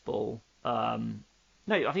Dust Ball. No,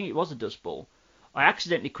 I think it was a Dust Ball. I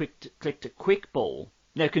accidentally clicked a Quick Ball.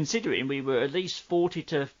 Now, considering we were at least 40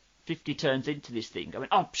 to 50 turns into this thing, I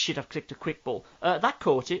went, oh shit, I've clicked a Quick Ball. That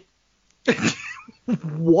caught it.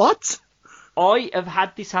 What? I have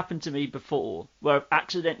had this happen to me before, where I've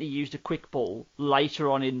accidentally used a Quick Ball later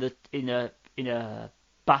on in a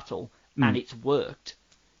battle, and it's worked.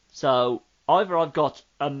 So either I've got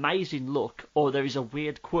amazing luck, or there is a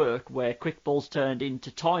weird quirk where Quick Balls turned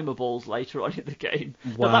into Timer Balls later on in the game.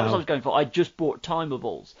 Wow. Now, that was what I was going for. I just bought Timer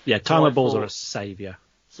Balls. Yeah, Timer Balls are a saviour.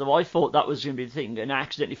 So I thought that was going to be the thing, and I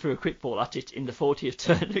accidentally threw a Quick Ball at it in the 40th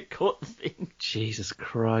turn and caught the thing. Jesus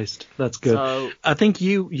Christ, that's good. So, I think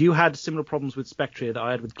you had similar problems with Spectria that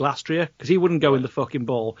I had with Glastria, because he wouldn't go in the fucking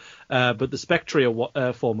ball. But the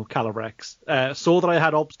Spectria form of Calyrex saw that I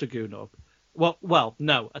had Obstagoon up. Well,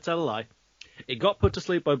 no, I tell a lie. It got put to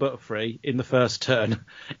sleep by Butterfree in the first turn.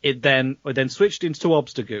 It then switched into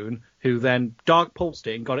Obstagoon, who then Dark Pulsed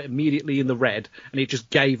it and got it immediately in the red, and it just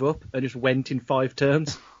gave up and just went in 5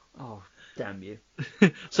 turns. Oh, damn you.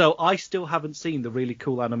 So I still haven't seen the really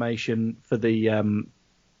cool animation for the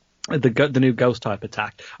new Ghost type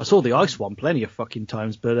attack. I saw the Ice one plenty of fucking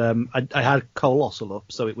times, but I had Colossal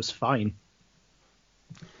up, so it was fine.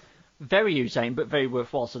 Very insane, but very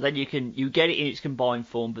worthwhile. So then you get it in its combined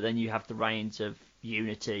form, but then you have the reins of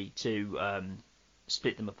Unity to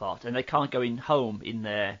split them apart, and they can't go in home in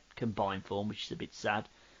their combined form, which is a bit sad.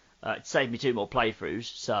 It saved me 2 more playthroughs,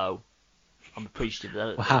 so I'm appreciative of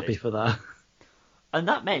that. We're happy for that. And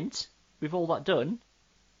that meant, with all that done,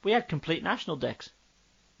 we had complete national decks.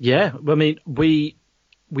 Yeah, I mean, we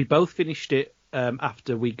both finished it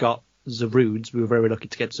after we got Zarudes. We were very lucky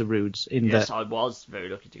to get Zarudes in there. Yes, I was very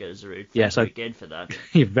lucky to get a Zarude. Yes, Thank you again for that.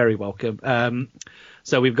 You're very welcome.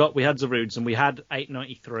 So we had Zarudes, and we had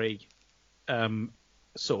 893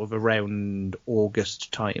 sort of around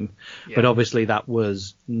August time. Yeah. But obviously that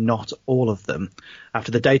was not all of them.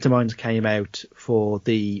 After the data mines came out for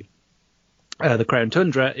the Crown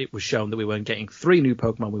Tundra, it was shown that we weren't getting 3 new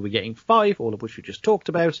Pokemon, we were getting 5, all of which we just talked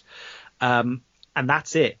about. And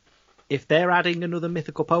that's it. If they're adding another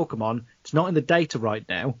mythical Pokemon, it's not in the data right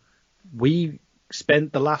now. We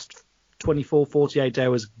spent the last 24, 48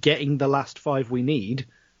 hours getting the last 5 we need,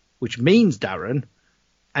 which means, Darren,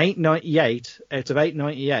 898 out of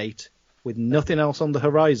 898 with nothing else on the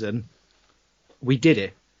horizon, we did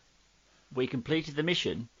it. We completed the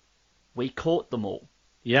mission. We caught them all.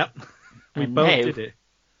 Yep. We and both now did it.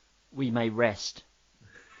 We may rest.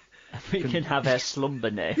 We can have our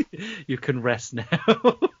slumber now. You can rest now.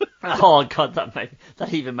 Oh God,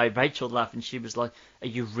 that even made Rachel laugh, and she was like, "Are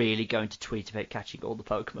you really going to tweet about catching all the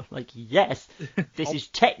Pokemon?" I'm like, yes, this is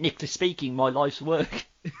technically speaking my life's work.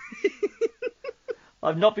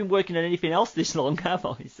 I've not been working on anything else this long, have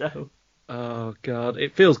I? So. Oh God,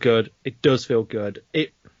 it feels good. It does feel good.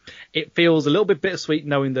 It feels a little bit bittersweet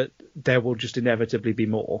knowing that there will just inevitably be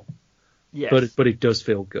more. Yes. But it does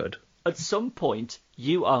feel good. At some point,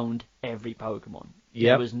 you owned every Pokemon. Yep.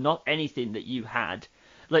 There was not anything that you had.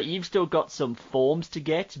 Like, you've still got some forms to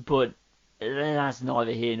get, but that's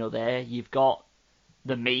neither here nor there. You've got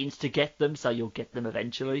the means to get them, so you'll get them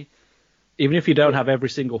eventually. Even if you don't have every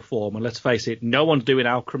single form, and let's face it, no one's doing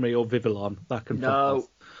Alchemy or Vivillon. That can fuck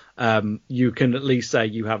off. You can at least say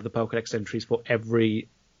you have the Pokédex entries for every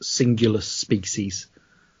singular species,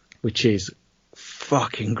 which is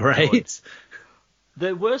fucking great. Good.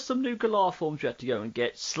 There were some new Galar forms you had to go and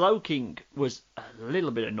get. Slowking was a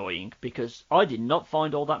little bit annoying because I did not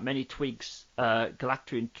find all that many twigs,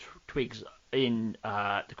 Galactrian twigs in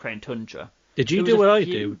the Crown Tundra. Did you do what I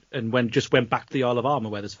do and went back to the Isle of Armor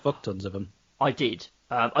where there's fuck tons of them? I did.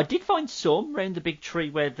 I did find some around the big tree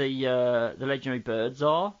where the legendary birds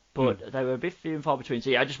are, but they were a bit few and far between.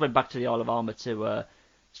 So yeah, I just went back to the Isle of Armor to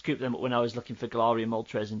scoop them up when I was looking for Galarian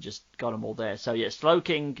Moltres and just got them all there. So yeah,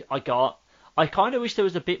 Slowking I got. I kind of wish there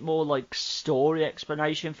was a bit more like story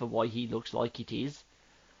explanation for why he looks like it is.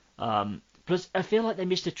 Plus, I feel like they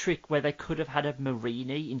missed a trick where they could have had a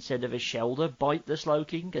Marini instead of a Shelder bite the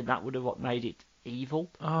Slowking, and that would have what made it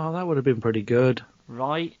evil. Oh, that would have been pretty good.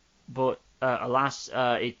 Right, but alas,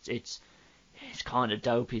 it's kind of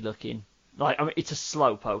dopey looking. Like, I mean, it's a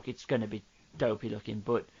Slowpoke. It's going to be dopey looking,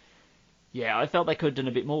 but yeah, I felt they could have done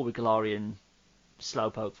a bit more with Galarian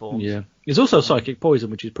Slowpoke forms. Yeah. There's also Psychic Poison,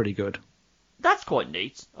 which is pretty good. That's quite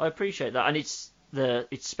neat. I appreciate that, and its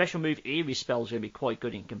special move Eerie Spell is going to be quite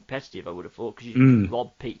good in competitive, I would have thought, because you can just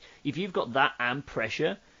rob Pete. If you've got that and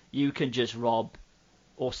pressure, you can just rob,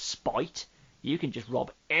 or Spite, you can just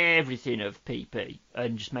rob everything of PP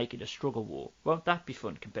and just make it a struggle war. Well, that'd be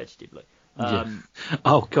fun competitively.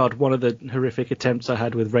 Oh god, one of the horrific attempts I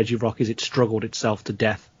had with Regirock is it struggled itself to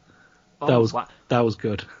death. That was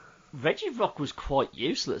good. Regirock was quite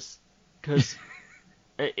useless because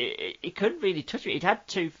it couldn't really touch me. It had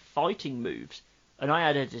 2 fighting moves, and I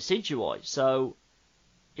had a Decidueye, so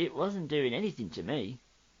it wasn't doing anything to me.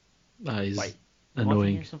 That is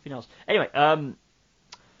annoying. Was something else. Anyway,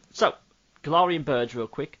 so Galarian birds, real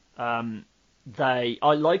quick. I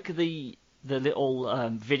like the little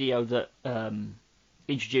video that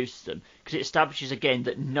introduces them, because it establishes again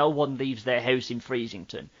that no one leaves their house in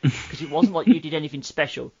Freezington, because it wasn't like you did anything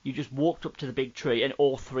special. You just walked up to the big tree and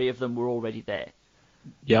all 3 of them were already there.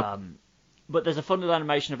 Yep. But there's a fun little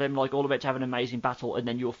animation of them like all about to have an amazing battle, and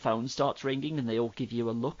then your phone starts ringing and they all give you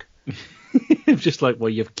a look. It's just like, well,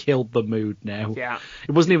 you've killed the mood now. Yeah.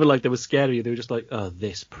 It wasn't even like they were scared of you. They were just like, oh,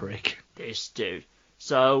 this prick. This dude.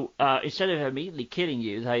 So instead of immediately killing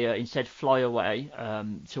you, they instead fly away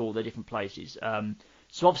to all the different places.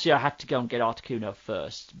 So obviously I had to go and get Articuno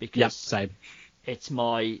first, because same. It's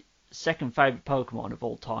my second favourite Pokemon of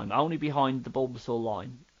all time, only behind the Bulbasaur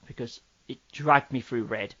line, because it dragged me through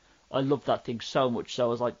Red. I love that thing so much, so I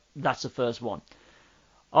was like, that's the first one.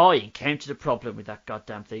 I encountered a problem with that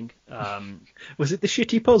goddamn thing. Was it the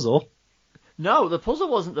shitty puzzle? No, the puzzle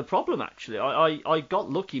wasn't the problem, actually. I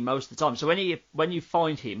got lucky most of the time. So when you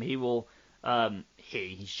find him, he will,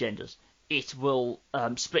 his genders, it will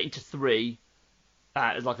split into 3,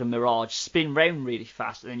 like a mirage, spin round really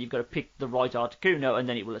fast, and then you've got to pick the right Articuno, and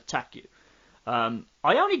then it will attack you. I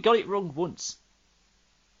only got it wrong once.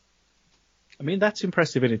 I mean, that's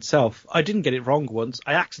impressive in itself. I didn't get it wrong once.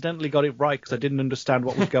 I accidentally got it right because I didn't understand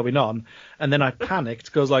what was going on. And then I panicked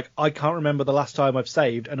because, like, I can't remember the last time I've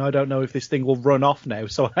saved, and I don't know if this thing will run off now.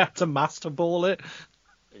 So I had to Master Ball it.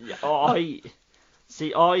 I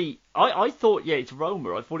thought, it's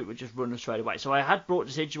Romer. I thought it would just run straight away. So I had brought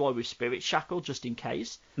Decidueye with Spirit Shackle just in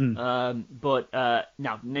case. But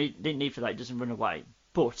no, didn't need for that. It doesn't run away.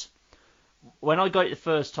 But when I got it the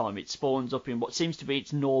first time, it spawns up in what seems to be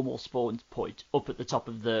its normal spawn point, up at the top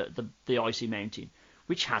of the icy mountain,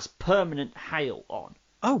 which has permanent hail on.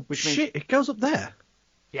 Oh, shit, it goes up there?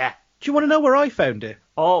 Yeah. Do you want to know where I found it?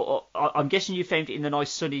 Oh, I'm guessing you found it in the nice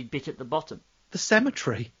sunny bit at the bottom. The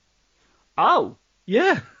cemetery. Oh.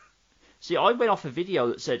 Yeah. See, I went off a video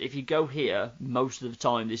that said if you go here, most of the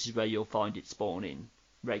time this is where you'll find it spawning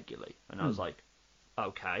regularly. And I was like,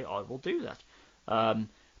 okay, I will do that.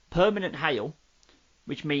 Permanent hail,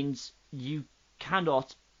 which means you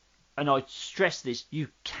cannot, and I stress this, you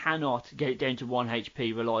cannot get it down to 1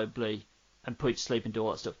 HP reliably and put it to sleep and do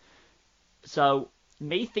all that stuff. So,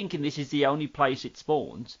 me thinking this is the only place it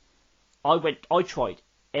spawns, I tried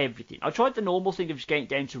everything. I tried the normal thing of just getting it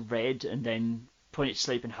down to red and then putting it to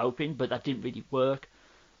sleep and hoping, but that didn't really work.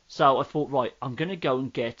 So I thought, right, I'm going to go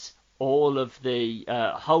and get all of the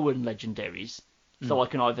Hoenn legendaries, so I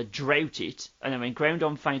can either drought it, and then when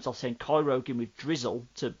Groudon faints, I'll send Kyogre in with Drizzle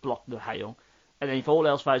to block the hail, and then if all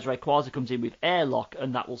else fails, Rayquaza comes in with Airlock,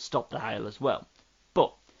 and that will stop the hail as well.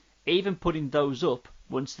 But even putting those up,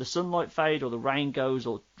 once the sunlight fade or the rain goes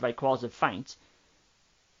or Rayquaza faints,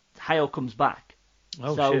 hail comes back.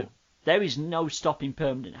 Oh, so shit. There is no stopping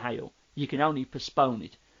permanent hail. You can only postpone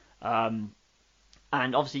it. And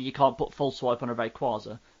obviously you can't put full swipe on a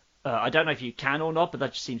Rayquaza. I don't know if you can or not, but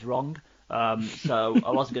that just seems wrong. So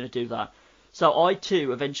I wasn't going to do that. So I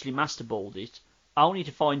too eventually Master Balled it, only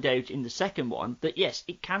to find out in the second one that yes,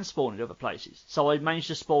 it can spawn in other places. So I managed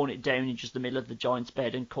to spawn it down in just the middle of the giant's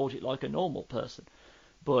bed and caught it like a normal person.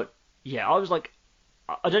 But yeah, I was like,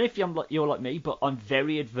 I don't know if you're like me, but I'm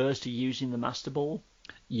very adverse to using the Master Ball.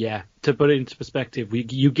 Yeah, to put it into perspective,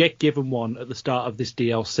 you get given one at the start of this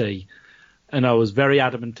DLC, and I was very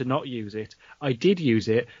adamant to not use it. I did use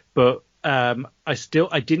it, but I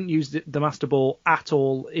didn't use the Master Ball at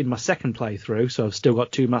all in my second playthrough, so I've still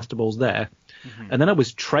got 2 Master Balls there. And then I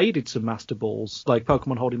was traded some Master Balls, like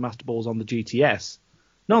Pokemon holding Master Balls on the GTS.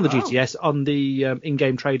 Not on the GTS, on the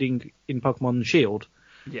in-game trading in Pokemon Shield.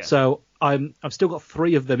 Yeah. So I've still got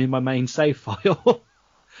 3 of them in my main save file.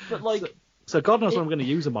 But so God knows what I'm going to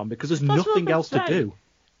use them on, because there's nothing else to do.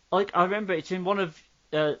 Like, I remember it's in one of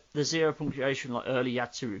the zero punctuation like early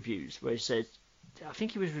Yatsu reviews where he said, I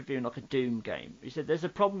think he was reviewing like a Doom game. He said there's a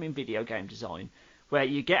problem in video game design where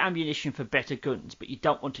you get ammunition for better guns, but you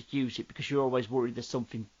don't want to use it because you're always worried that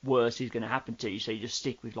something worse is going to happen to you, so you just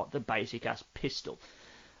stick with like the basic ass pistol.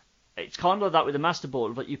 It's kind of like that with the Master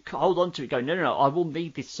Ball, but you hold on to it going, no, I will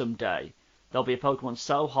need this someday. There'll be a Pokemon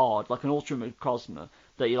so hard, like an Ultra Microzma,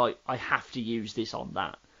 that you're like, I have to use this on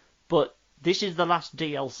that. But this is the last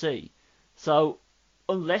DLC, so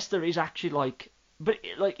unless there is actually like, but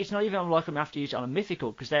like it's not even like I'm going to have to use it on a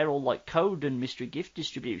Mythical, because they're all like code and mystery gift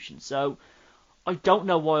distribution, so I don't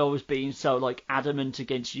know why I was being so like adamant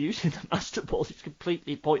against using the Master Balls. It's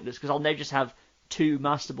completely pointless because I'll now just have 2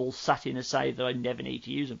 Master Balls sat in a save that I never need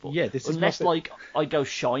to use them for. Yeah, this unless like I go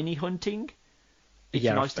shiny hunting. It's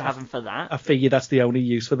nice to have them for that. I figure that's the only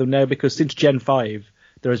use for them now because since Gen 5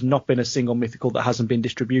 there has not been a single Mythical that hasn't been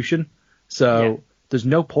distribution. So there's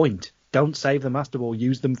no point. Don't save the Master Ball.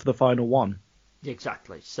 Use them for the final one.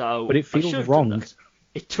 Exactly. So, but it feels wrong.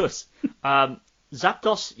 It does.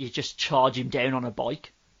 Zapdos, you just charge him down on a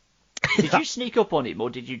bike. Did you sneak up on him or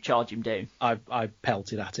did you charge him down? I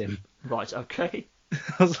pelted at him. Right, okay.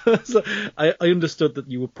 So I understood that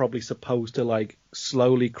you were probably supposed to like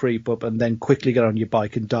slowly creep up and then quickly get on your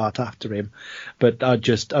bike and dart after him, but I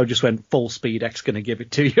just went full speed. X gonna give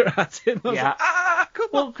it to you at him. I was like, come on.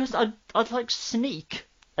 Well, because I'd like sneak,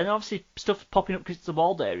 and obviously stuff popping up because it's a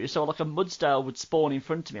wild area, so like a Mudsdale would spawn in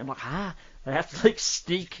front of me. I'm like, I have to like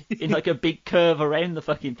sneak in like a big curve around the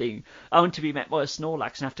fucking thing. I want to be met by a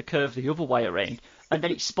Snorlax and have to curve the other way around, and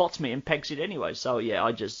then it spots me and pegs it anyway. So yeah,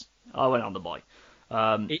 I went on the bike.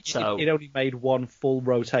 It only made one full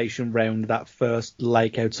rotation round that first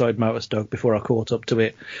lake outside Motorstoke before I caught up to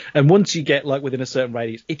it. And once you get like within a certain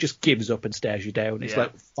radius, it just gives up and stares you down. It's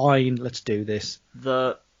like, fine, let's do this.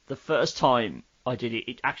 The first time I did it,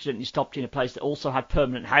 it accidentally stopped in a place that also had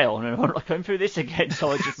permanent hail, and I'm like, going through this again,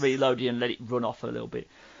 so I just reloaded and let it run off a little bit.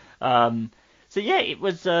 So yeah, it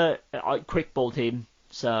was I quick balled him,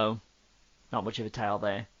 so not much of a tail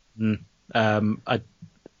there.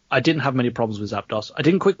 I didn't have many problems with Zapdos. I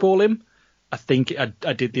didn't quick ball him. I think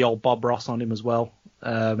I did the old Bob Ross on him as well.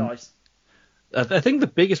 Nice. I think the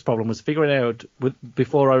biggest problem was figuring out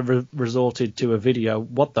before I resorted to a video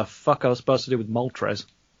what the fuck I was supposed to do with Moltres.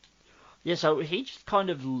 Yeah, so he just kind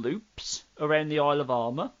of loops around the Isle of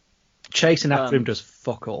Armor. Chasing after him does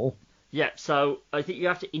fuck all. Yeah, so I think you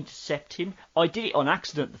have to intercept him. I did it on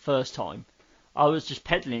accident the first time. I was just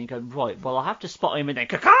pedaling and going, right, well, I have to spot him and then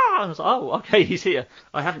caca! And I was like, oh, okay, he's here.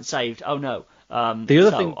 I haven't saved. Oh, no.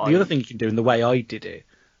 The other thing you can do, and the way I did it,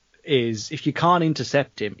 is if you can't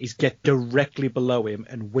intercept him, is get directly below him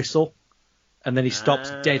and whistle, and then he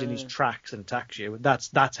stops dead in his tracks and attacks you.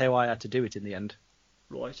 That's how I had to do it in the end.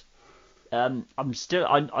 Right.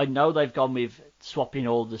 I know they've gone with swapping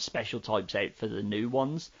all the special types out for the new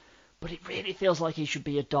ones, but it really feels like he should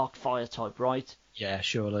be a Dark Fire type, right? Yeah,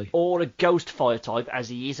 surely. Or a Ghost Fire type, as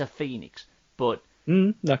he is a Phoenix. But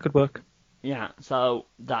that could work. Yeah, so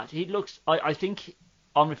that he looks. I think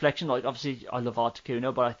on reflection, like obviously I love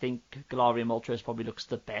Articuno, but I think Galarian Moltres probably looks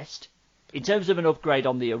the best in terms of an upgrade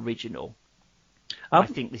on the original. I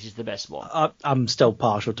think this is the best one. I'm still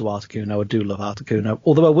partial to Articuno. I do love Articuno.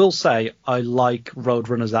 Although I will say I like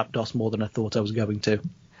Roadrunner Zapdos more than I thought I was going to.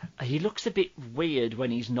 He looks a bit weird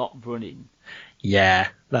when he's not running. Yeah,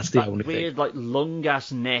 that's the only thing. Weird, like,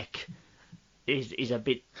 long-ass neck is a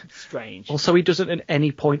bit strange. Also, he doesn't at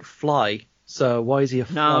any point fly, so why is he a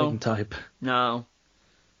flying type? No.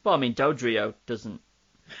 Well, I mean, Dodrio doesn't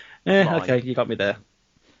fly. Okay, you got me there.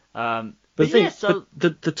 But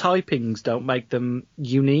the typings don't make them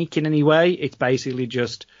unique in any way. It's basically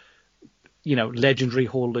just, legendary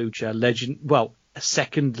Hawlucha, a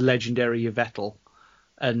second legendary Yveltal.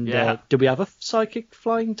 And do we have a psychic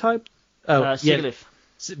flying type? Oh, Sigilyph.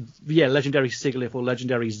 Yeah, legendary Sigilyph or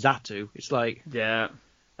legendary Xatu. It's like,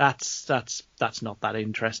 that's not that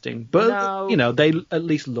interesting. But they at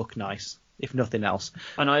least look nice, if nothing else.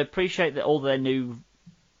 And I appreciate that all their new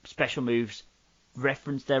special moves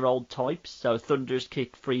reference their old types. So Thunderous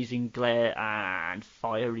Kick, Freezing Glare, and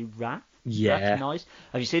Fiery Wrath. Yeah, that's nice.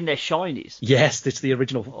 Have you seen their shinies? Yes, it's the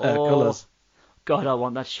original colours. God, I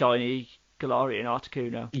want that shiny Galarian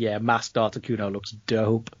Articuno. Yeah, masked Articuno looks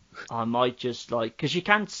dope. I might just because you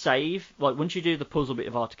can save, once you do the puzzle bit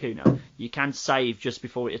of Articuno, you can save just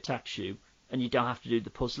before it attacks you, and you don't have to do the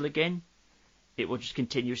puzzle again. It will just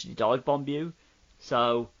continuously dive bomb you.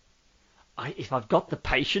 So, if I've got the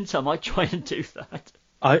patience, I might try and do that.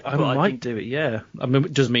 I might do it, yeah. I mean,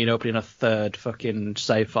 it does mean opening a third fucking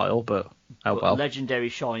save file, but well. Legendary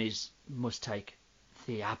shinies must take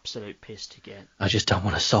the absolute piss to get. I just don't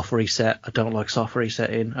want a soft reset. I don't like soft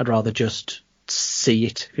resetting. I'd rather just see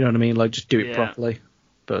it. You know what I mean? Like, just do it properly.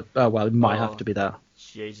 But, it might have to be that.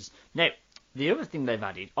 Jesus. Now, the other thing they've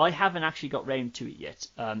added, I haven't actually got round to it yet.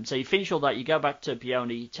 So you finish all that, you go back to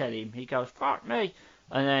Peony, tell him, he goes, fuck me.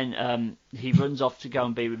 And then he runs off to go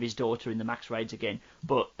and be with his daughter in the Max Raids again.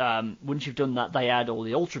 But once you've done that, they add all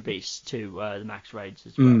the Ultra Beasts to the Max Raids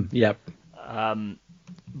as well. Yep.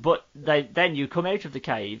 But then you come out of the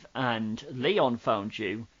cave and Leon phones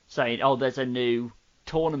you saying, oh, there's a new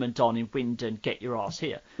tournament on in Wyndon, get your ass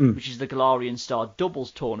here. Which is the Galarian Star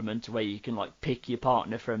Doubles tournament where you can like pick your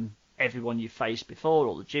partner from everyone you've faced before,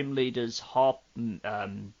 all the gym leaders, Hop,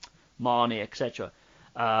 Marnie, etc.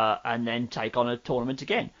 And then take on a tournament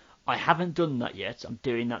again. I haven't done that yet. I'm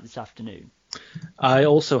doing that this afternoon. I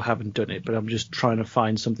also haven't done it, but I'm just trying to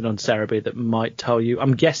find something on Cerebi that might tell you.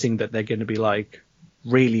 I'm guessing that they're going to be like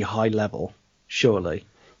really high level, surely.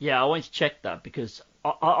 Yeah, I want to check that because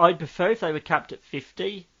I'd prefer if they were capped at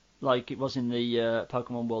 50, like it was in the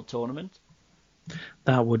Pokemon World Tournament.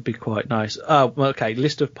 That would be quite nice. Okay,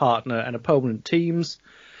 list of partner and opponent teams.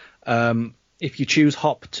 If you choose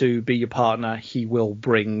Hop to be your partner, he will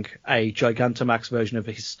bring a Gigantamax version of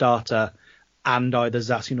his starter and either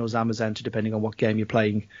Zacian or Zamazenta, depending on what game you're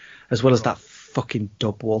playing, as well as that fucking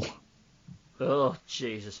Dubwool. Oh,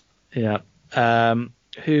 Jesus. Yeah.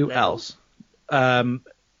 Who else?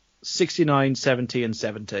 69, 70, and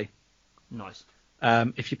 70. Nice.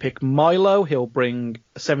 If you pick Milo, he'll bring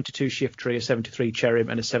a 72 Shiftry, a 73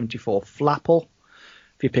 Cherrim, and a 74 Flapple.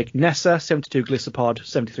 If you pick Nessa, 72 Gliscopod,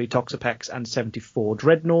 73 Toxapex, and 74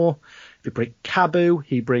 Dreadnought. If you pick Kabu,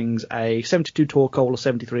 he brings a 72 Torkoal, a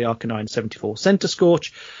 73 Arcanine, 74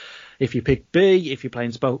 Centiskorch. If you pick B, if you're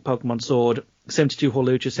playing Pokemon Sword, 72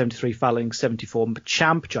 Horlucha, 73 Phalanx, 74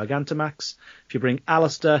 Champ, Gigantamax. If you bring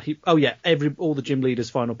Alistair, all the gym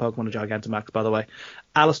leaders' final Pokemon are Gigantamax, by the way.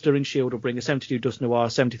 Alistair in Shield will bring a 72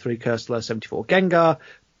 Dusknoir, 73 Cursula, 74 Gengar.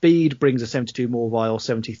 Bede brings a 72 Morvile,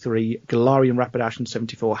 73 Galarian Rapidash, and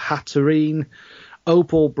 74 Hatterene.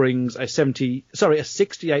 Opal brings a 68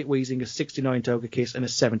 Weezing, a 69 Togekiss, and a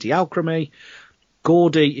 70 Alcremie.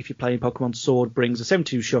 Gordy, if you're playing Pokemon Sword, brings a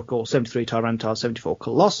 72 Shuckle, 73 Tyranitar, 74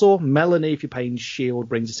 Colossal. Melanie, if you're playing Shield,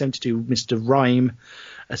 brings a 72 Mr. Rhyme,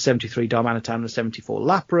 a 73 Darmanitan, and a 74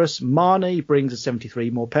 Lapras. Marnie brings a 73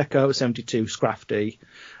 Morpeko, a 72 Scrafty,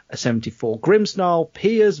 a 74 Grimmsnarl.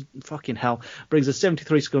 Piers, fucking hell, brings a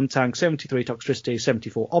 73 Skuntank, 73 Toxtricity,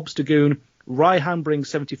 74 Obstagoon. Raihan brings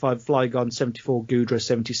 75 Flygon, 74 Goodra,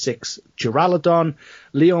 76 Duraludon.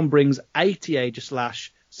 Leon brings 80 Aegislash,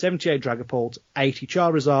 78 Dragapult, 80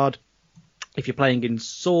 Charizard. If you're playing in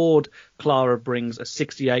Sword, Clara brings a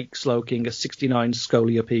 68 Slowking, a 69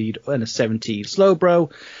 Scolipede, and a 70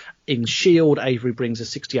 Slowbro. In Shield, Avery brings a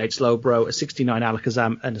 68 Slowbro, a 69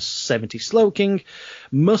 Alakazam, and a 70 Slowking.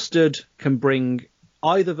 Mustard can bring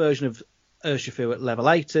either version of Urshifu at level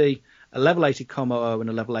 80, a level 80 Kommo-o, and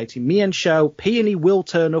a level 80 Mienshao. Peony will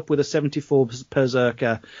turn up with a 74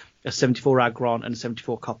 Berserker, a 74 Aggron, and a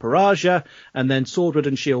 74 Copperaja. And then Swordwood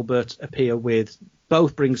and Shieldbert appear with,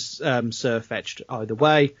 both brings Surfetched either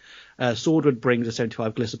way. Swordwood brings a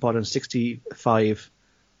 75 Gliscopod and a 65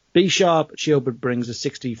 B-Sharp. Shieldbert brings a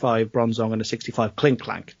 65 Bronzong and a 65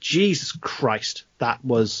 Klinklank. Jesus Christ, that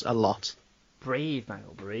was a lot. Brave, mate,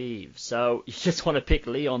 brave. So you just want to pick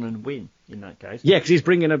Leon and win in that case? Yeah, because he's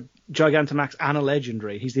bringing a Gigantamax and a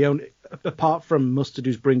Legendary. He's the only, apart from Mustard,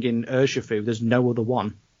 who's bringing Urshifu, there's no other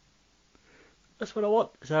one. That's what I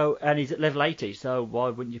want. So, and he's at level 80, so why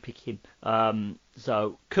wouldn't you pick him?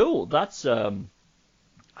 So, cool. That's, I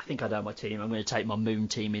think I know my team. I'm going to take my Moon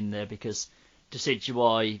team in there because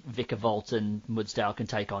Decidueye, Vikavolt, and Mudsdale can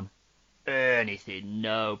take on anything,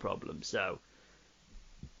 no problem. So,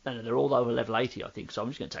 and they're all over level 80, I think, so I'm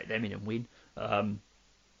just going to take them in and win.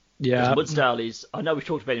 Yeah. Mudsdale is, I know we've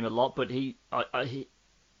talked about him a lot, but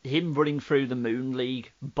him running through the Moon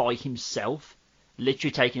League by himself,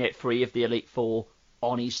 literally taking out 3 of the Elite Four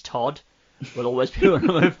on his Todd, will always be one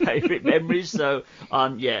of my favourite memories. So,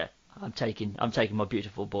 yeah, I'm taking my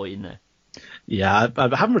beautiful boy in there. Yeah,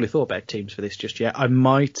 I haven't really thought about teams for this just yet. I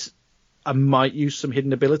might use some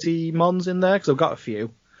hidden ability mons in there because I've got a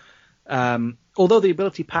few. Although the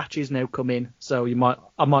ability patches now come in, so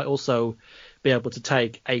I might also be able to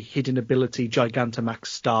take a hidden ability Gigantamax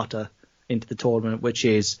starter into the tournament, which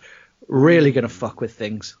is really going to fuck with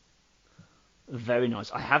things. Very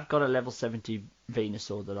nice. I have got a level 70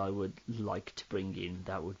 Venusaur that I would like to bring in.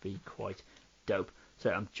 That would be quite dope. So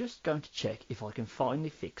I'm just going to check if I can finally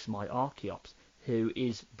fix my Archeops, who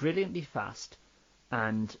is brilliantly fast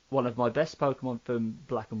and one of my best Pokemon from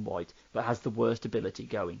Black and White, but has the worst ability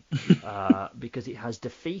going because it has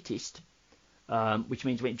Defeatist, which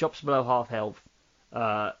means when it drops below half health,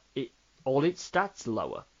 all its stats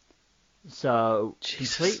lower. So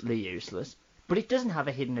completely useless. But it doesn't have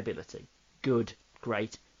a hidden ability. Good,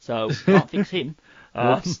 great. So can't fix him.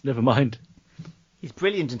 Whoops, never mind. He's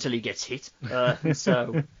brilliant until he gets hit.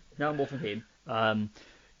 So no more from him.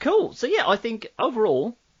 Cool. So yeah, I think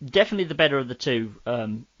overall, definitely the better of the two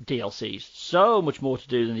DLCs. So much more to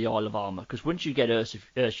do than the Isle of Armor, because once you get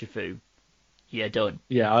Urshifu, you're done.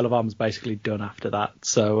 Yeah, Isle of Armor's basically done after that.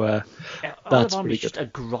 So Isle that's of Armor pretty is just good. a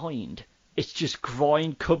grind. It's just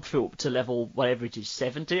grind Cubfu up to level whatever it is,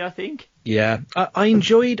 70, I think. Yeah, I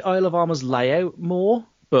enjoyed Isle of Armor's layout more,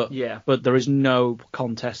 but Yeah. but there is no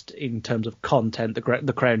contest in terms of content.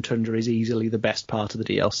 The Crown Tundra is easily the best part of the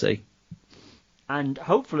DLC. And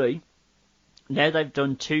hopefully, now they've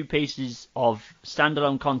done 2 pieces of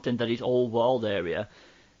standalone content that is all world area,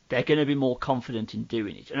 they're going to be more confident in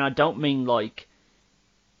doing it. And I don't mean like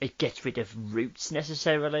it gets rid of routes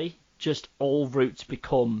necessarily, just all routes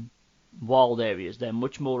become wild areas. They're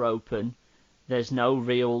much more open. There's no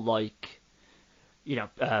real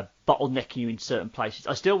bottlenecking you in certain places.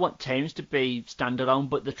 I still want towns to be standalone,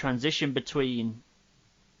 but the transition between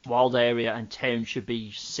wild area and town should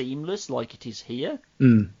be seamless, like it is here,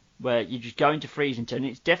 where you just go into Freezing Town.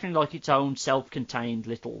 It's definitely like its own self-contained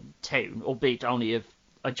little town, albeit only of,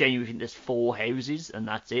 I genuinely think there's 4 houses and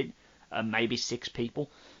that's it, and maybe 6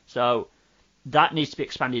 people. So that needs to be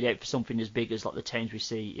expanded out for something as big as like the towns we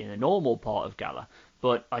see in a normal part of Galar.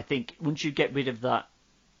 But I think once you get rid of that,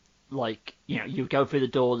 you go through the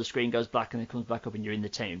door, the screen goes black, and it comes back up, and you're in the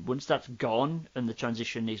town. Once that's gone and the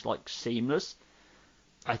transition is like seamless,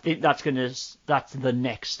 I think that's the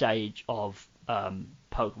next stage of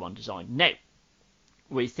Pokemon design. Now,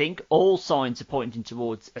 we think all signs are pointing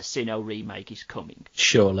towards a Sinnoh remake is coming.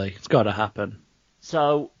 Surely, it's got to happen.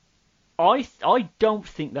 So I don't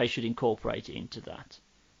think they should incorporate it into that.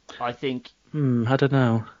 I think. I don't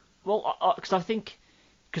know. Well,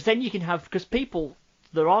 because then you can have, because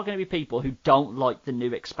there are going to be people who don't like the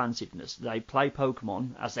new expansiveness. They play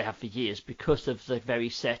Pokemon as they have for years because of the very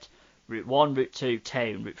set Route 1, Route 2,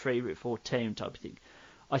 Town, Route 3, Route 4, Town type of thing.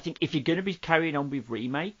 I think if you're going to be carrying on with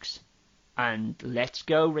remakes and Let's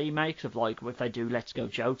Go remakes of like if they do Let's Go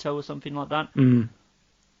Johto or something like that,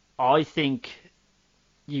 I think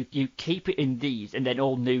you keep it in these, and then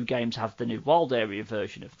all new games have the new wild area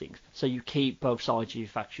version of things. So you keep both sides of your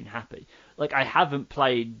faction happy. Like, I haven't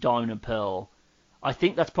played Diamond and Pearl. I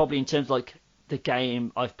think that's probably, in terms of like the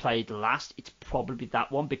game I've played last, it's probably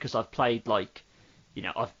that one, because I've played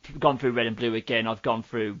I've gone through Red and Blue again, I've gone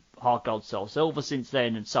through Heart Gold, Soul Silver since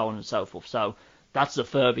then, and so on and so forth. So that's the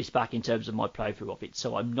furthest back in terms of my playthrough of it.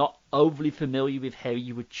 So I'm not overly familiar with how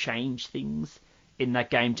you would change things in that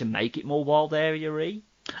game to make it more wild area-y.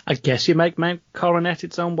 I guess you make Mount Coronet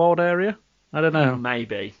its own wild area? I don't know.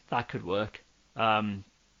 Maybe. That could work.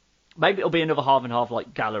 Maybe it'll be another half and half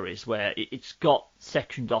like Galleries, where it's got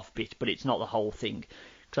sectioned off bits, but it's not the whole thing.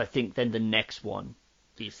 Because I think then the next one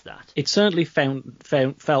is that. It certainly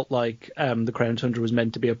felt like the Crown Tundra was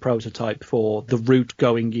meant to be a prototype for the route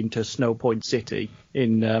going into Snow Point City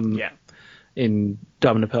in Diamond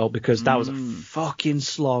and Pearl, because that was a fucking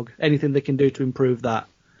slog. Anything they can do to improve that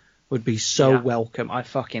would be so welcome. I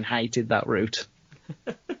fucking hated that route.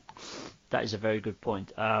 That is a very good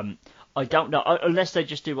point. I don't know, unless they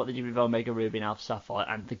just do what they did with Omega Ruby and Alpha Sapphire,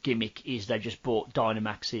 and the gimmick is they just brought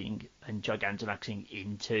Dynamaxing and Gigantamaxing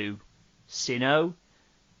into Sinnoh.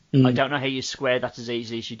 I don't know how you square that as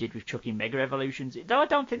easily as you did with chucking Mega Evolutions. Though I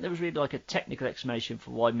don't think there was really like a technical explanation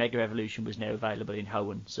for why Mega Evolution was now available in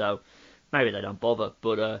Hoenn, so maybe they don't bother.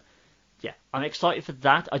 But yeah, I'm excited for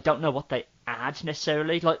that. I don't know what they add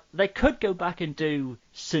necessarily. Like, they could go back and do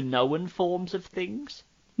Sinnohan forms of things.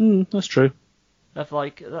 That's true. Of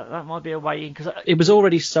that might be a way in, because It was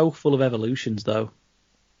already so full of evolutions, though.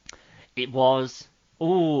 It was.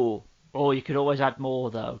 You could always add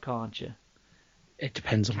more, though, can't you? It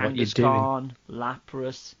depends on what you're doing. Kangaskhan,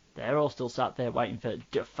 Lapras, they're all still sat there waiting for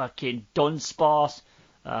fucking Dunsparce.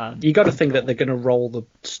 You got to think that they're going to roll the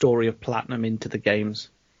story of Platinum into the games.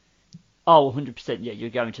 Oh, 100%, yeah, you're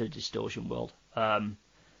going to the Distortion world.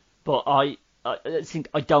 But I think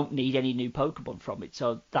I don't need any new Pokemon from it,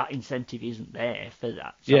 so that incentive isn't there for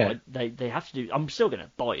that. So yeah. They have to do. I'm still going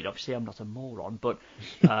to buy it, obviously, I'm not a moron, but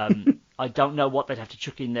I don't know what they'd have to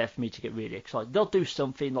chuck in there for me to get really excited. They'll do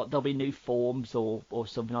something, like there'll be new forms or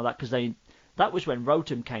something like that, because that was when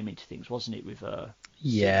Rotom came into things, wasn't it, with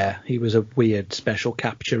Yeah, he was a weird special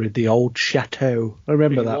capture in the old chateau. I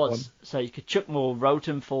remember that one. So you could chuck more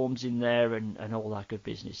Rotom forms in there and all that good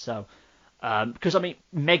business. So, because I mean,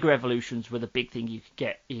 Mega Evolutions were the big thing you could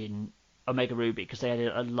get in Omega Ruby because they had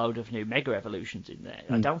a load of new Mega Evolutions in there.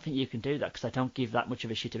 I don't think you can do that because they don't give that much of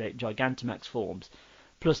a shit about Gigantamax forms.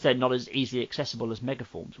 Plus, they're not as easily accessible as Mega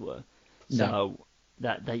forms were. So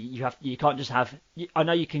you can't just have. I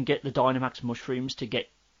know you can get the Dynamax mushrooms to get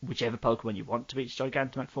whichever Pokemon you want to be its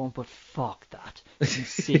Gigantamax form, but fuck that.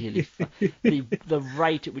 Sincerely, the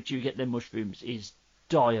rate at which you get them mushrooms is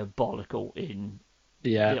diabolical. I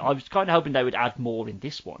was kind of hoping they would add more in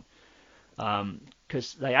this one,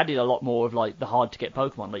 because they added a lot more of like the hard to get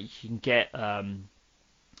Pokemon. Like you can get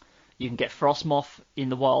Frostmoth in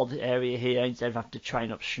the wild area here instead of having to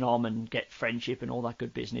train up Schnom and get friendship and all that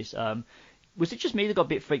good business. Was it just me that got a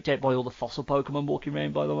bit freaked out by all the fossil Pokemon walking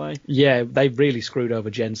around, by the way? Yeah, they really screwed over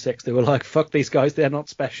Gen 6. They were like, fuck these guys, they're not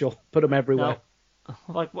special. Put them everywhere. No.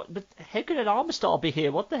 Like, what? But how could an Armstar be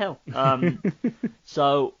here? What the hell? But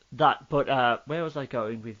where was I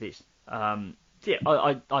going with this? Yeah,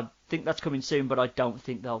 I think that's coming soon, but I don't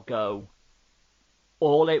think they'll go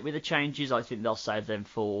all out with the changes. I think they'll save them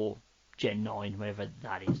for Gen 9, wherever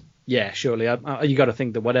that is. Yeah, surely. You got to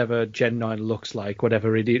think that whatever Gen 9 looks like,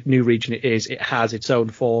 whatever new region it is, it has its own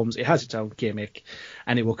forms, it has its own gimmick,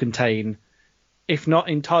 and it will contain, if not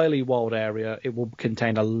entirely wild area, it will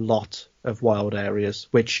contain a lot of wild areas,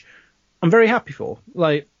 which I'm very happy for.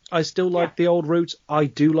 Like, I still like the old routes. I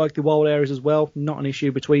do like the wild areas as well. Not an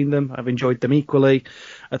issue between them. I've enjoyed them equally.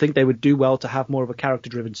 I think they would do well to have more of a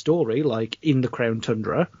character-driven story, like in the Crown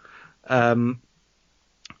Tundra.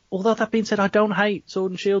 Although that being said, I don't hate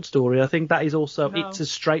Sword and Shield story. I think that is also, it's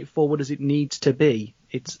as straightforward as it needs to be.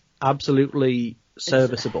 It's absolutely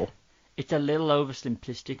serviceable. It's a little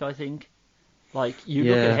oversimplistic, I think. Like, you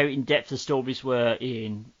look at how in-depth the stories were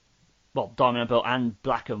in, well, Diamond and Pearl and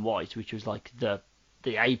Black and White, which was like the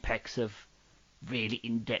apex of really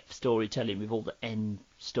in-depth storytelling with all the end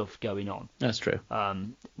stuff going on. That's true.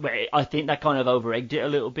 Where I think that kind of over-egged it a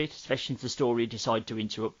little bit, especially since the story decided to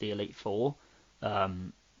interrupt the Elite Four.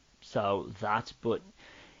 But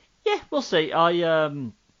yeah, we'll see. I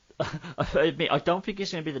admit I don't think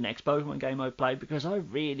it's going to be the next Pokemon game I play because I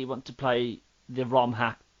really want to play the ROM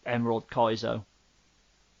hack Emerald Kaizo.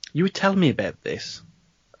 You were telling me about this.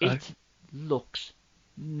 It looks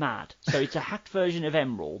mad. So it's a hacked version of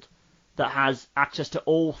Emerald that has access to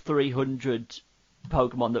all 300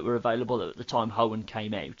 Pokemon that were available at the time Hoenn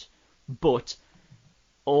came out, but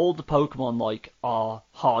all the Pokemon are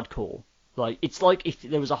hardcore. Like, it's like if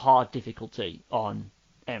there was a hard difficulty on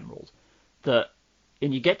Emerald, that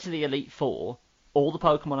when you get to the Elite Four, all the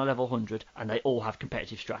Pokemon are level 100, and they all have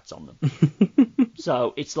competitive strats on them.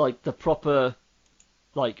 So it's like the proper,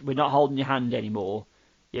 like, we're not holding your hand anymore.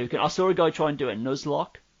 I saw a guy try and do a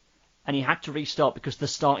Nuzlocke, and he had to restart because the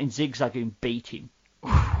starting Zigzagoon beat him.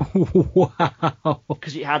 Wow.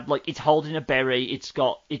 Because it had, it's holding a berry, it's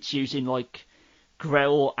using,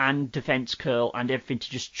 Growl and Defense Curl and everything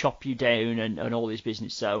to just chop you down and all this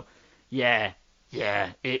business. So, yeah,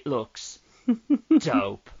 it looks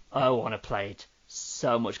dope. I want to play it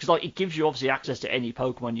so much. Because, it gives you obviously access to any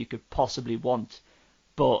Pokemon you could possibly want,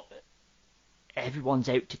 but everyone's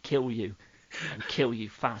out to kill you and kill you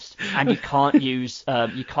fast. And you can't use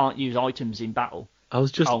items in battle.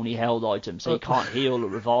 Only held items, so you can't heal or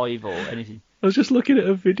revive or anything. I was just looking at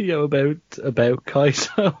a video about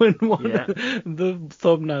Kaizo, and the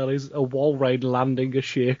thumbnail is a Walrein landing a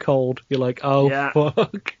sheer cold. You're like,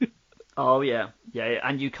 fuck. Oh, yeah,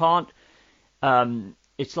 and you can't...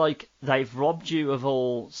 it's like they've robbed you of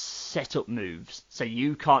all setup moves, so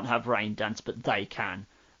you can't have Rain Dance, but they can.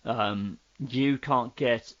 You can't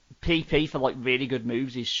get... PP for, really good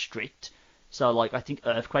moves is strict, so, I think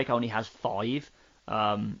Earthquake only has 5,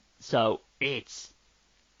 so it's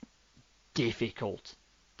difficult,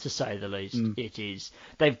 to say the least. It is.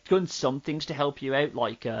 They've done some things to help you out,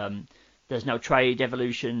 there's no trade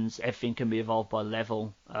evolutions, everything can be evolved by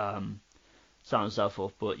level, so on and so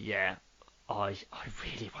forth. But yeah, I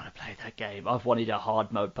really want to play that game. I've wanted a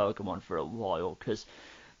hard mode Pokemon for a while, because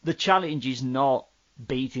the challenge is not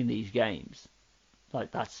beating these games.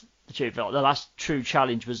 That's the truth. The last true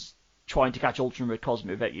challenge was trying to catch Ultra Red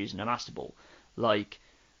Cosmo without using a Master Ball.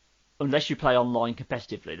 Unless you play online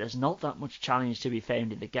competitively, there's not that much challenge to be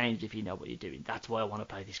found in the games if you know what you're doing. That's why I want to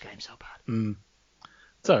play this game so bad.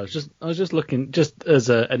 So I was just looking, just as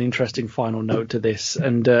an interesting final note to this,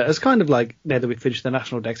 and as kind of now that we've finished the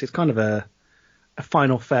National Dex, it's kind of a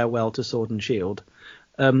final farewell to Sword and Shield.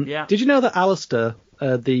 Did you know that Alistair,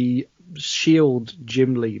 the Shield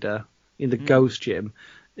gym leader in the Ghost Gym,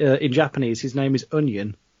 In Japanese, his name is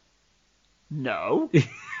Onion. No.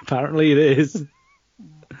 Apparently it is.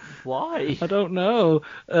 Why? I don't know.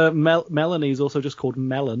 Melanie is also just called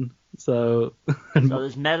Melon. So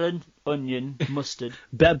there's melon, onion, mustard.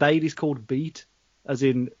 Bailey's called Beet, as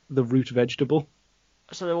in the root vegetable.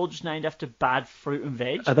 So they're all just named after bad fruit and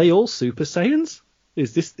veg? Are they all Super Saiyans?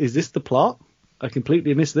 Is this the plot? I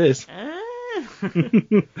completely missed this.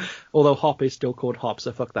 Although Hop is still called Hop,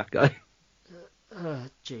 so fuck that guy.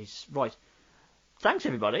 Jeez. Right. Thanks,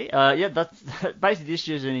 everybody. That's basically this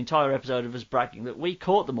is an entire episode of us bragging that we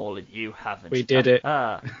caught them all and you haven't. We did it.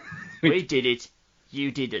 We did it. You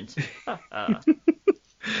didn't.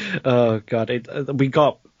 Oh god, we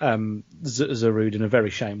got Zarude in a very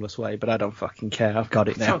shameless way, but I don't fucking care. I've got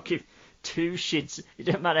it now. Don't give two shits. It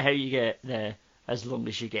doesn't matter how you get there, as long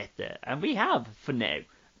as you get there, and we have for now.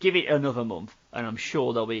 Give it another month, and I'm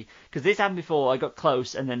sure there'll be, because this happened before. I got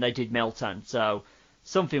close, and then they did Meltan, so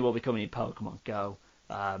something will be coming in Pokemon Go.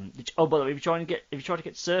 By the way, if you try to get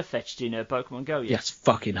Surfetched in Pokemon Go, yes,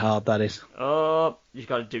 fucking hard that is. Oh, you've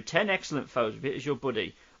got to do 10 excellent foes with it as your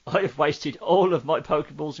buddy. I have wasted all of my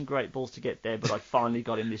Pokeballs and Great Balls to get there, but I finally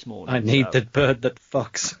got him this morning. I need the bird that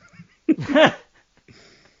fucks.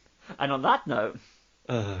 And on that note...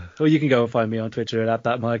 well, you can go and find me on Twitter at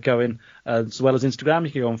 @thatmikeowen, as well as Instagram.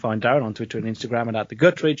 You can go and find Darren on Twitter and Instagram and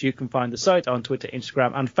 @theGuttridge. You can find the site on Twitter,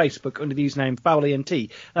 Instagram, and Facebook under the username FoulENT.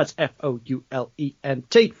 That's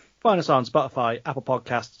FOULENT. Find us on Spotify, Apple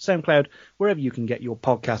Podcasts, SoundCloud, wherever you can get your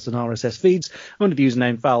podcasts and RSS feeds under the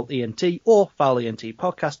username FoulENT or FoulENT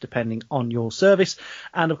Podcast, depending on your service.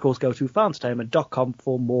 And, of course, go to fountaintainment.com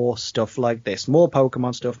for more stuff like this. More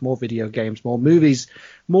Pokemon stuff, more video games, more movies,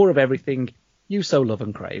 more of everything you so love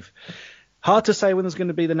and crave. Hard to say when there's going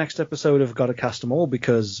to be the next episode of Gotta Cast 'Em All,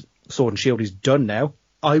 because Sword and Shield is done now.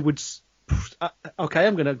 I'm going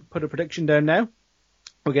to put a prediction down now.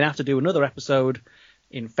 We're going to have to do another episode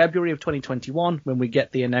in February of 2021 when we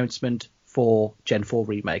get the announcement for Gen 4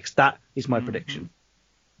 remakes. That is my prediction.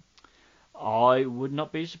 I would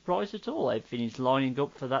not be surprised at all. Everything is lining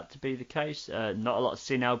up for that to be the case. Not a lot of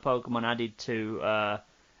Sinnoh Pokemon added to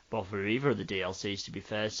for either of the DLCs, to be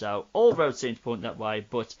fair, so all roads seem to point that way,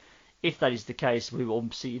 but if that is the case, we will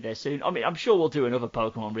see you there soon. I mean, I'm sure we'll do another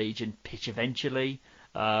Pokemon region pitch eventually,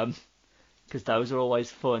 because those are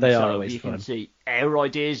always fun. They are always fun. You can see our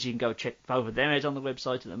ideas, you can go check both of them out on the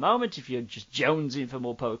website at the moment if you're just jonesing for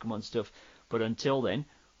more Pokemon stuff, but until then,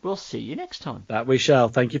 we'll see you next time. That we shall.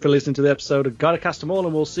 Thank you for listening to the episode of Gotta Cast 'Em All,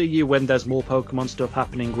 and we'll see you when there's more Pokemon stuff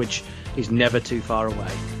happening, which is never too far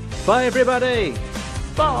away. Bye, everybody!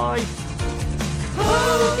 Bye!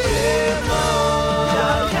 Okay.